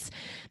think it's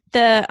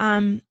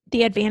the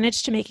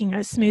advantage to making a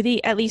smoothie,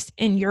 at least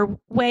in your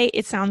way,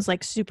 it sounds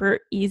like super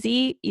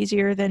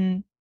easier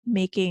than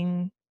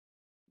making,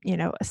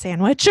 a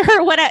sandwich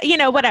or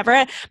whatever.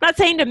 I'm not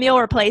saying to meal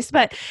replace,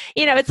 but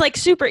it's like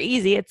super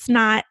easy. It's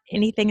not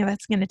anything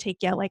that's going to take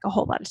you like a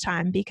whole lot of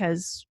time,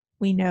 because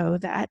we know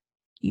that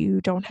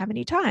you don't have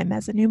any time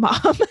as a new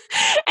mom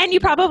and you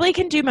probably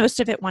can do most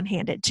of it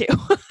one-handed too.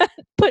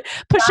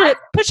 push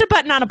a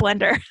button on a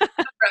blender.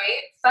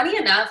 Right. Funny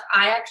enough,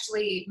 I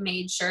actually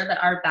made sure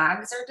that our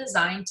bags are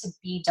designed to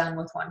be done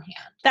with one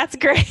hand. That's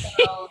great.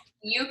 So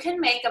you can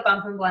make a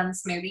bump and blend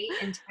smoothie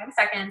in 10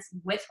 seconds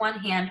with one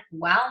hand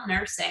while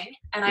nursing.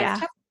 And I've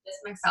tested this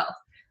myself.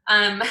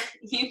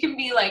 You can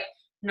be like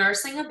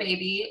nursing a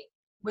baby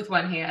with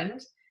one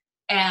hand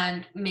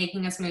and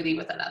making a smoothie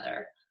with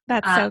another.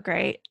 That's so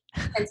great.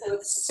 And so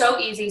it's so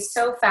easy,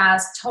 so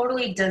fast,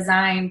 totally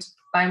designed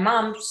by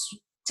moms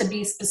to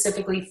be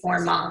specifically for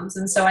moms.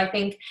 And so I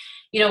think,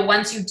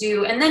 once you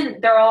do, and then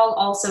they're all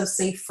also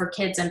safe for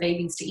kids and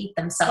babies to eat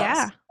themselves.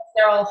 Yeah.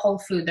 They're all whole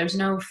food. There's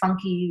no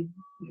funky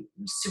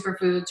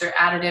superfoods or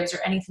additives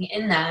or anything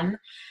in them.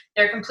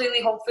 They're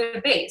completely whole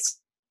food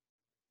based.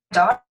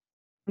 And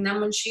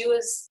then when she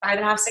was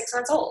 5.5, 6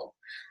 months old.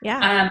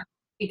 Yeah.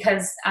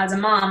 Because as a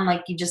mom,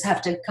 like you just have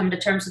to come to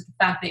terms with the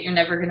fact that you're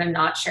never going to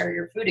not share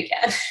your food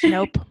again.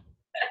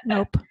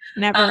 Nope,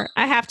 never.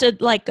 I have to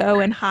like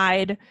go and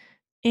hide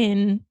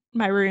in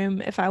my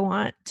room if I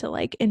want to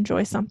like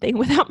enjoy something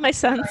without my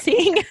son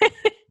seeing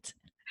it.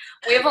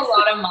 We have a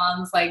lot of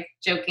moms like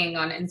joking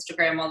on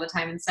Instagram all the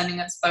time and sending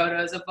us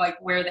photos of like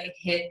where they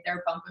hid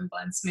their bump and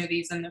blend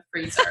smoothies in the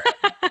freezer.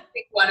 I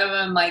think one of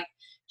them like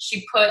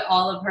she put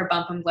all of her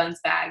Bump and Blends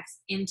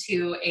bags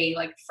into a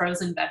like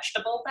frozen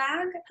vegetable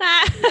bag.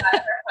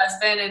 Her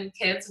husband and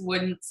kids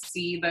wouldn't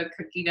see the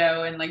cookie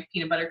dough and like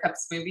peanut butter cup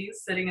smoothies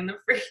sitting in the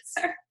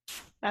freezer.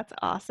 That's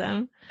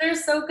awesome. They're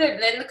so good.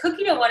 And the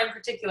cookie dough one in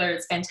particular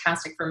is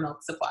fantastic for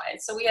milk supply.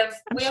 So we have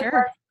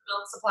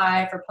milk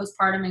supply for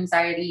postpartum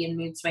anxiety and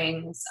mood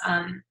swings.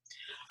 And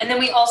then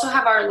we also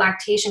have our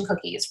lactation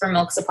cookies for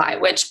milk supply,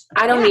 which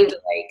I don't need to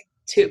like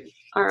toot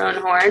our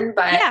own horn,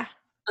 but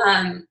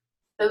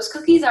those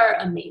cookies are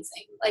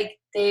amazing. Like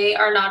they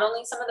are not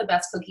only some of the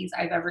best cookies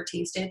I've ever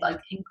tasted, like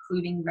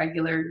including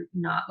regular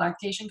not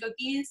lactation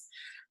cookies,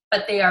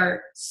 but they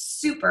are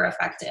super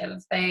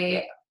effective.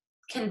 They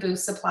can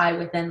boost supply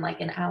within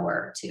like an hour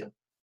or two.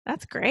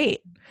 That's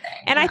great.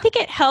 And I think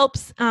it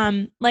helps.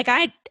 Like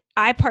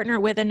I partner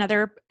with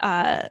another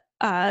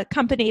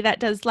company that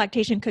does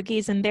lactation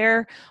cookies, and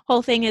their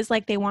whole thing is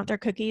like they want their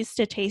cookies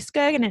to taste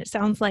good. And it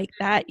sounds like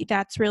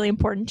that's really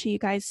important to you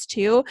guys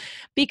too,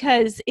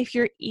 because if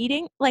you're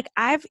eating, like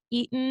I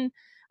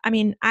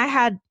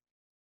had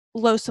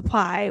low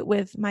supply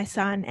with my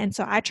son. And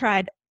so I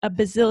tried a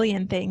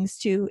bazillion things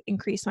to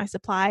increase my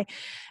supply.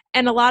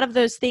 And a lot of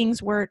those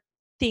things were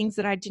things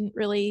that I didn't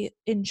really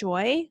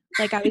enjoy.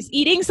 Like I was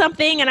eating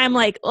something and I'm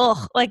like,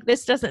 oh, like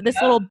this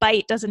little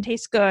bite doesn't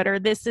taste good, or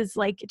this is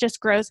like just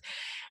gross.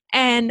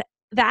 And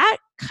that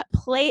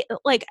plays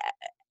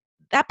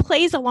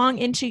along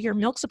into your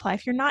milk supply.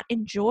 If you're not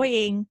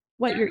enjoying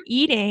what you're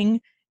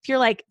eating, if you're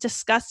like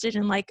disgusted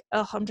and like,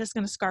 oh, I'm just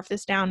going to scarf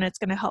this down and it's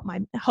going to help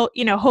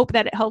hope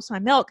that it helps my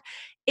milk,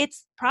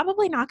 it's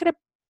probably not going to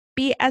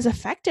be as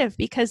effective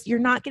because you're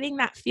not getting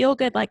that feel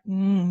good, like,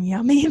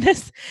 yummy,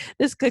 this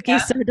cookie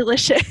is so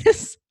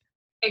delicious.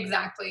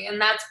 Exactly.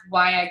 And that's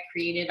why I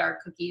created our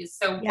cookies.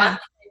 So one thing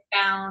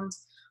I found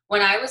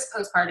when I was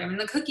postpartum, and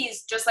the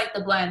cookies, just like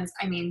the blends,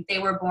 I mean, they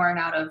were born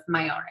out of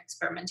my own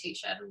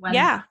experimentation when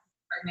I was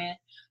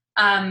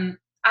pregnant.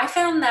 I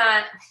found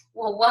that,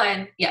 well,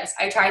 one, yes,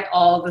 I tried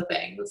all the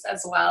things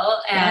as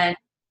well. And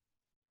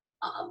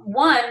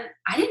one,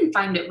 I didn't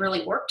find it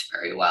really worked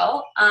very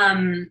well.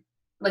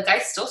 Like I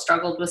still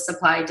struggled with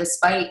supply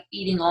despite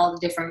eating all the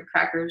different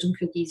crackers and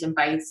cookies and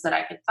bites that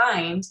I could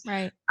find.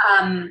 Right.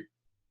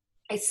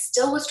 I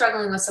still was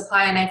struggling with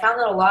supply, and I found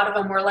that a lot of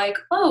them were like,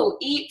 oh,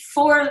 eat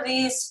 4 of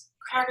these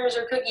crackers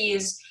or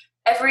cookies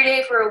every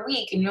day for a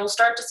week and you'll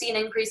start to see an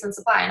increase in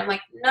supply. And I'm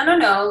like,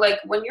 no. Like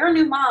when you're a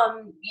new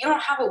mom, you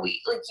don't have a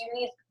week. Like you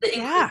need the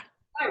increase in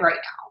supply right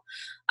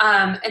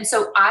now. And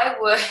so I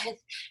would,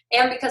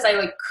 and because I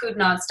like could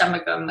not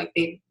stomach them, like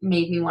they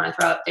made me want to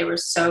throw up. They were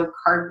so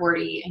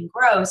cardboardy and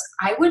gross.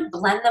 I would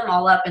blend them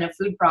all up in a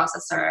food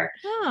processor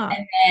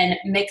and then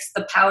mix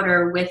the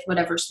powder with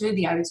whatever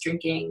smoothie I was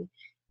drinking.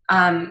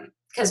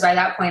 Because by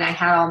that point I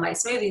had all my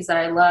smoothies that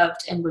I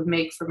loved and would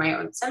make for my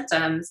own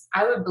symptoms.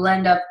 I would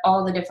blend up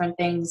all the different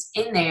things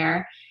in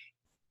there.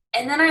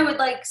 And then I would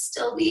like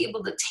still be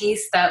able to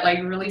taste that like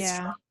really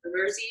strong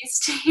sugar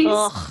yeast taste.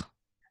 Ugh.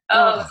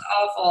 Oh, it's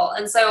awful.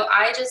 And so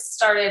I just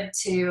started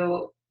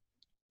to,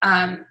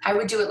 I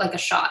would do it like a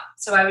shot.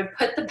 So I would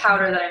put the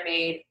powder that I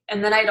made,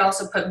 and then I'd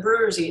also put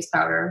brewer's yeast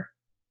powder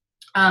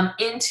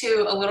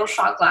into a little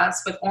shot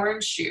glass with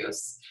orange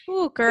juice.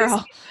 Ooh,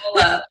 girl.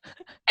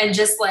 And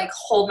just like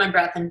hold my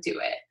breath and do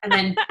it. And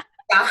then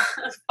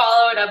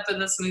follow it up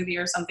with a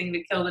smoothie or something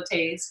to kill the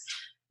taste.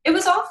 It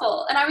was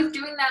awful. And I was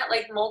doing that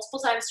like multiple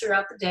times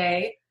throughout the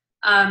day.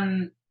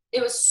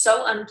 It was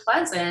so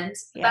unpleasant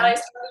that I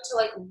started to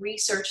like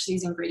research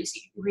these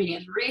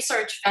ingredients,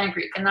 research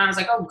fenugreek. And then I was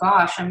like, oh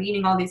gosh, I'm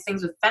eating all these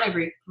things with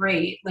fenugreek.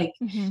 Great. Like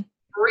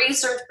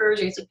research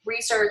breweries,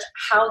 research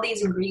how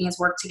these ingredients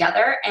work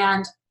together.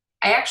 And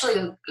I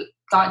actually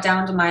got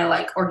down to my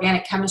like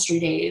organic chemistry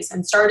days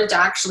and started to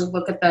actually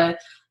look at the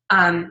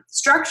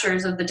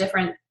structures of the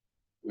different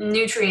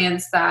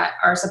nutrients that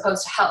are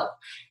supposed to help,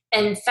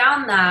 and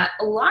found that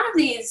a lot of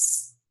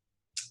these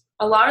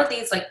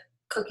like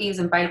cookies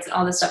and bites and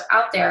all this stuff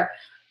out there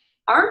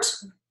aren't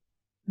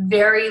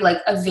very like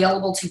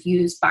available to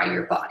use by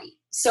your body.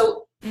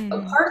 So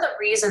a part of the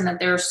reason that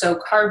they're so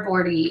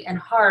cardboardy and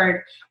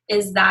hard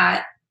is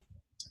that,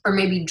 or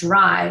maybe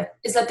dry,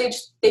 is that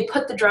they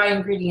put the dry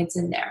ingredients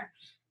in there.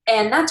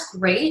 And that's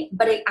great,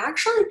 but it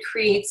actually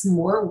creates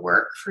more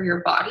work for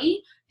your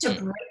body to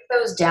break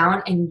those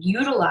down and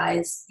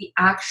utilize the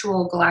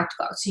actual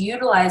galactose, to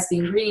utilize the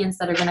ingredients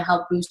that are going to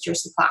help boost your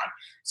supply.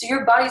 So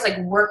your body's like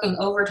working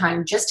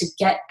overtime just to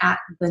get at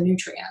the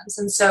nutrients.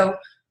 And so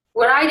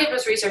what I did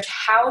was research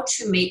how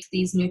to make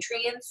these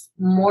nutrients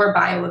more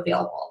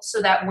bioavailable so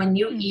that when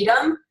you eat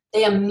them,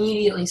 they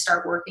immediately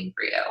start working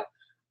for you.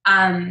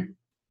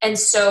 And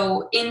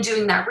so in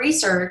doing that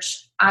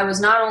research, I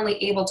was not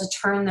only able to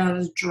turn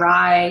those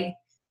dry,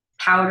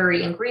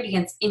 powdery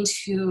ingredients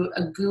into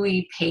a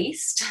gooey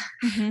paste,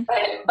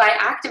 but by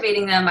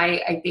activating them,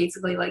 I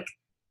basically like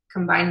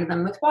combined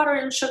them with water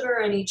and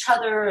sugar and each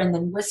other, and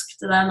then whisked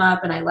them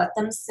up, and I let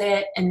them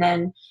sit, and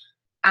then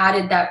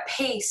added that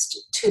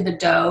paste to the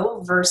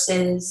dough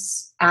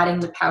versus adding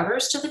the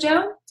powders to the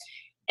dough.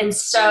 And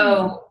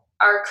so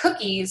our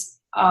cookies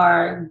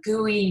are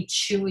gooey,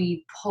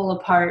 chewy, pull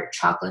apart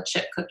chocolate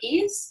chip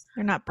cookies.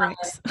 They're not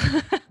bricks.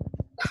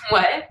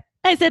 What?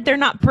 I said they're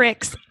not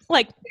bricks,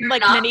 like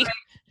many.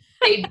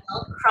 They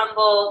don't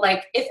crumble.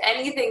 Like, if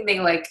anything, they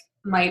like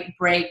might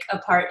break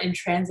apart in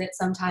transit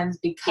sometimes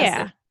because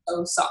they're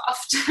so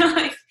soft.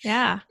 Like,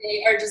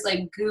 they are just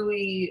like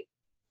gooey,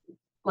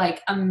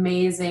 like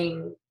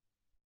amazing.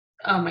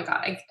 Oh my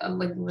God, I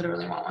like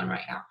literally want one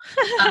right now.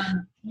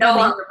 No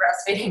longer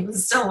breastfeeding,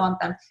 still want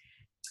them.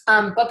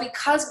 But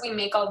because we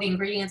make all the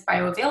ingredients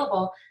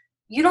bioavailable,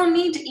 you don't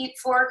need to eat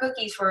 4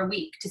 cookies for a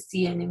week to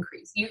see an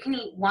increase. You can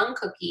eat 1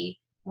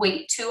 cookie,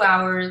 wait 2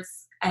 hours,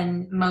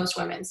 and most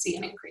women see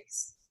an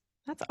increase.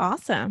 That's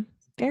awesome.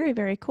 Very,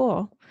 very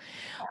cool.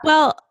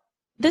 Well,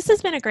 this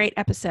has been a great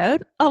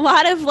episode. A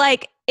lot of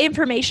like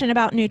information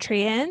about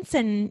nutrients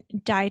and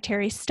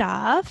dietary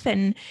stuff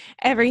and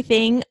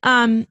everything.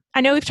 I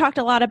know we've talked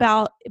a lot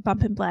about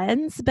Bump and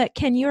Blends, but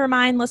can you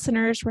remind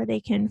listeners where they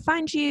can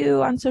find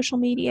you on social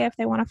media if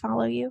they want to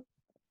follow you?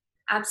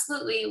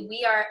 Absolutely.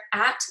 We are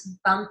at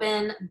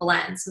Bumpin'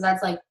 Blends. So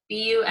that's like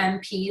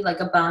BUMP, like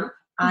a bump,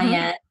 IN,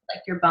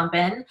 like you're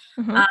bumping.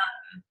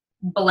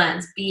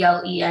 Blends,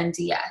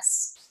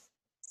 BLENDS.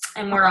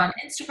 And we're on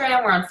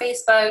Instagram, we're on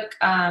Facebook,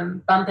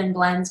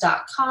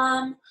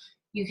 bumpandblends.com.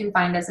 You can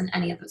find us in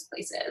any of those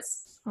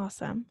places.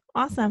 Awesome.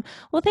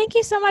 Well, thank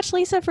you so much,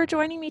 Lisa, for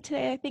joining me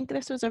today. I think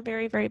this was a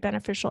very, very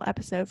beneficial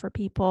episode for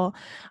people.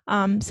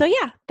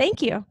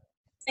 Thank you.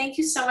 Thank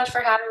you so much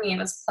for having me. It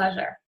was a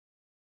pleasure.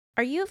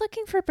 Are you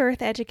looking for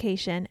birth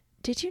education?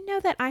 Did you know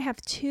that I have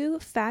 2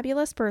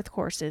 fabulous birth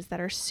courses that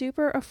are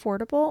super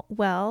affordable?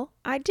 Well,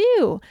 I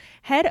do.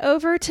 Head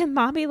over to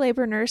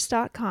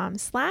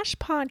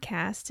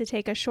mommylabornurse.com/podcast to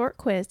take a short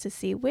quiz to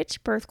see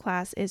which birth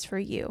class is for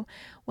you.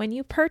 When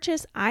you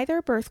purchase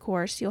either birth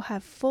course, you'll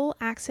have full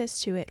access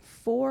to it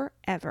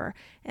forever.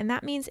 And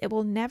that means it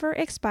will never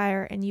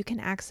expire and you can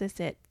access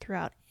it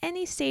throughout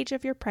any stage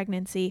of your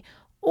pregnancy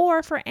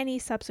or for any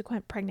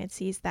subsequent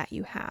pregnancies that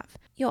you have.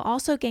 You'll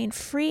also gain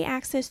free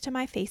access to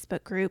my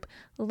Facebook group,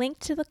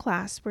 linked to the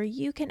class, where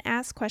you can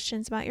ask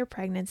questions about your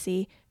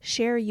pregnancy,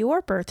 share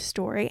your birth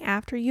story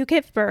after you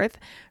give birth,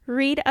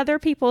 read other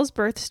people's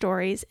birth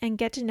stories, and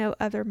get to know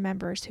other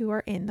members who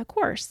are in the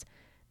course.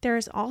 There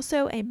is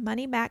also a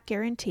money-back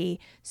guarantee,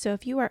 so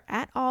if you are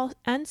at all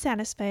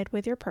unsatisfied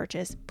with your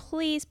purchase,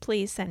 please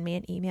send me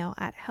an email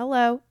at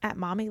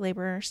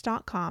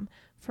hello@mommylabornurse.com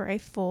for a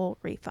full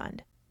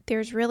refund.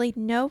 There's really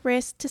no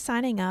risk to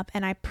signing up,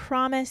 and I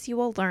promise you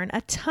will learn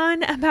a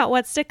ton about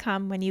what's to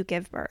come when you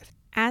give birth.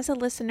 As a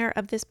listener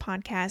of this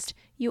podcast,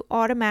 you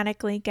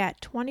automatically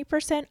get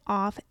 20%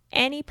 off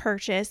any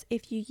purchase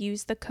if you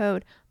use the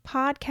code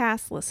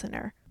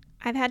PODCASTLISTENER.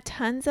 I've had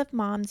tons of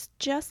moms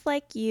just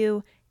like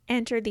you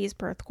enter these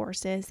birth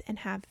courses and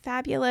have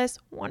fabulous,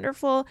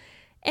 wonderful,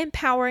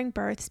 empowering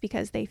births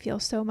because they feel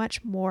so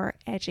much more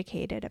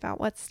educated about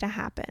what's to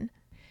happen.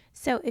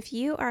 So if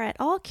you are at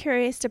all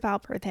curious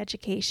about birth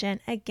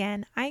education,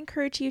 again, I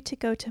encourage you to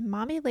go to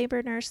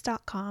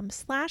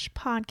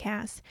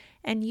mommylabornurse.com/podcast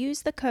and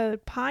use the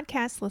code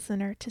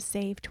PODCASTLISTENER to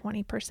save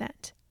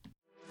 20%.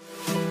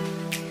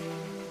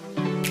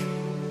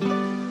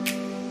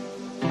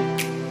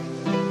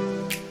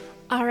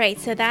 All right,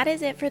 so that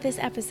is it for this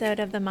episode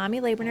of the Mommy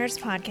Labor Nurse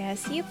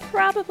podcast. You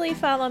probably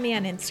follow me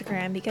on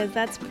Instagram because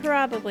that's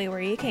probably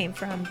where you came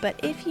from. But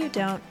if you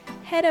don't,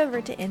 head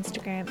over to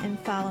Instagram and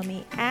follow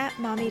me at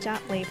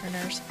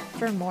mommy.labornurse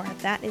for more.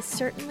 That is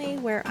certainly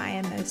where I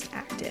am most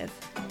active.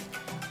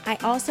 I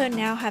also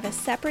now have a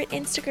separate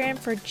Instagram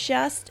for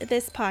just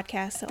this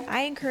podcast, so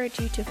I encourage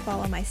you to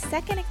follow my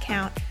second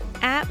account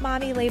at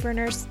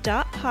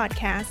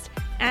mommylabornurse.podcast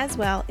as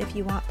well if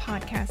you want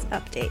podcast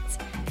updates.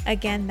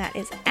 Again, that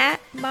is at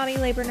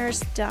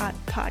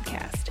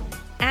mommylabornurse.podcast.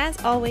 As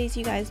always,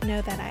 you guys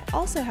know that I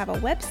also have a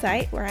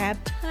website where I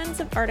have tons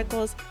of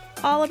articles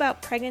all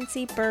about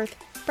pregnancy, birth,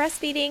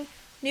 breastfeeding,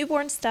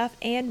 newborn stuff,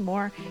 and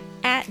more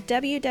at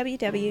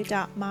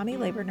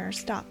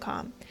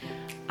www.mommylabornurse.com.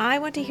 I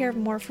want to hear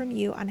more from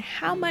you on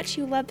how much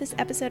you love this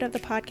episode of the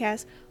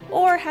podcast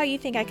or how you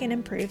think I can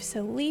improve.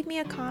 So leave me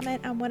a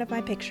comment on one of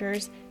my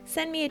pictures,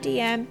 send me a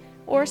DM,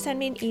 or send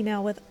me an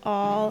email with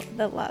all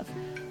the love.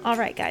 All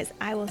right, guys,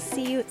 I will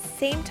see you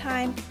same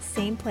time,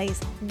 same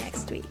place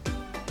next week.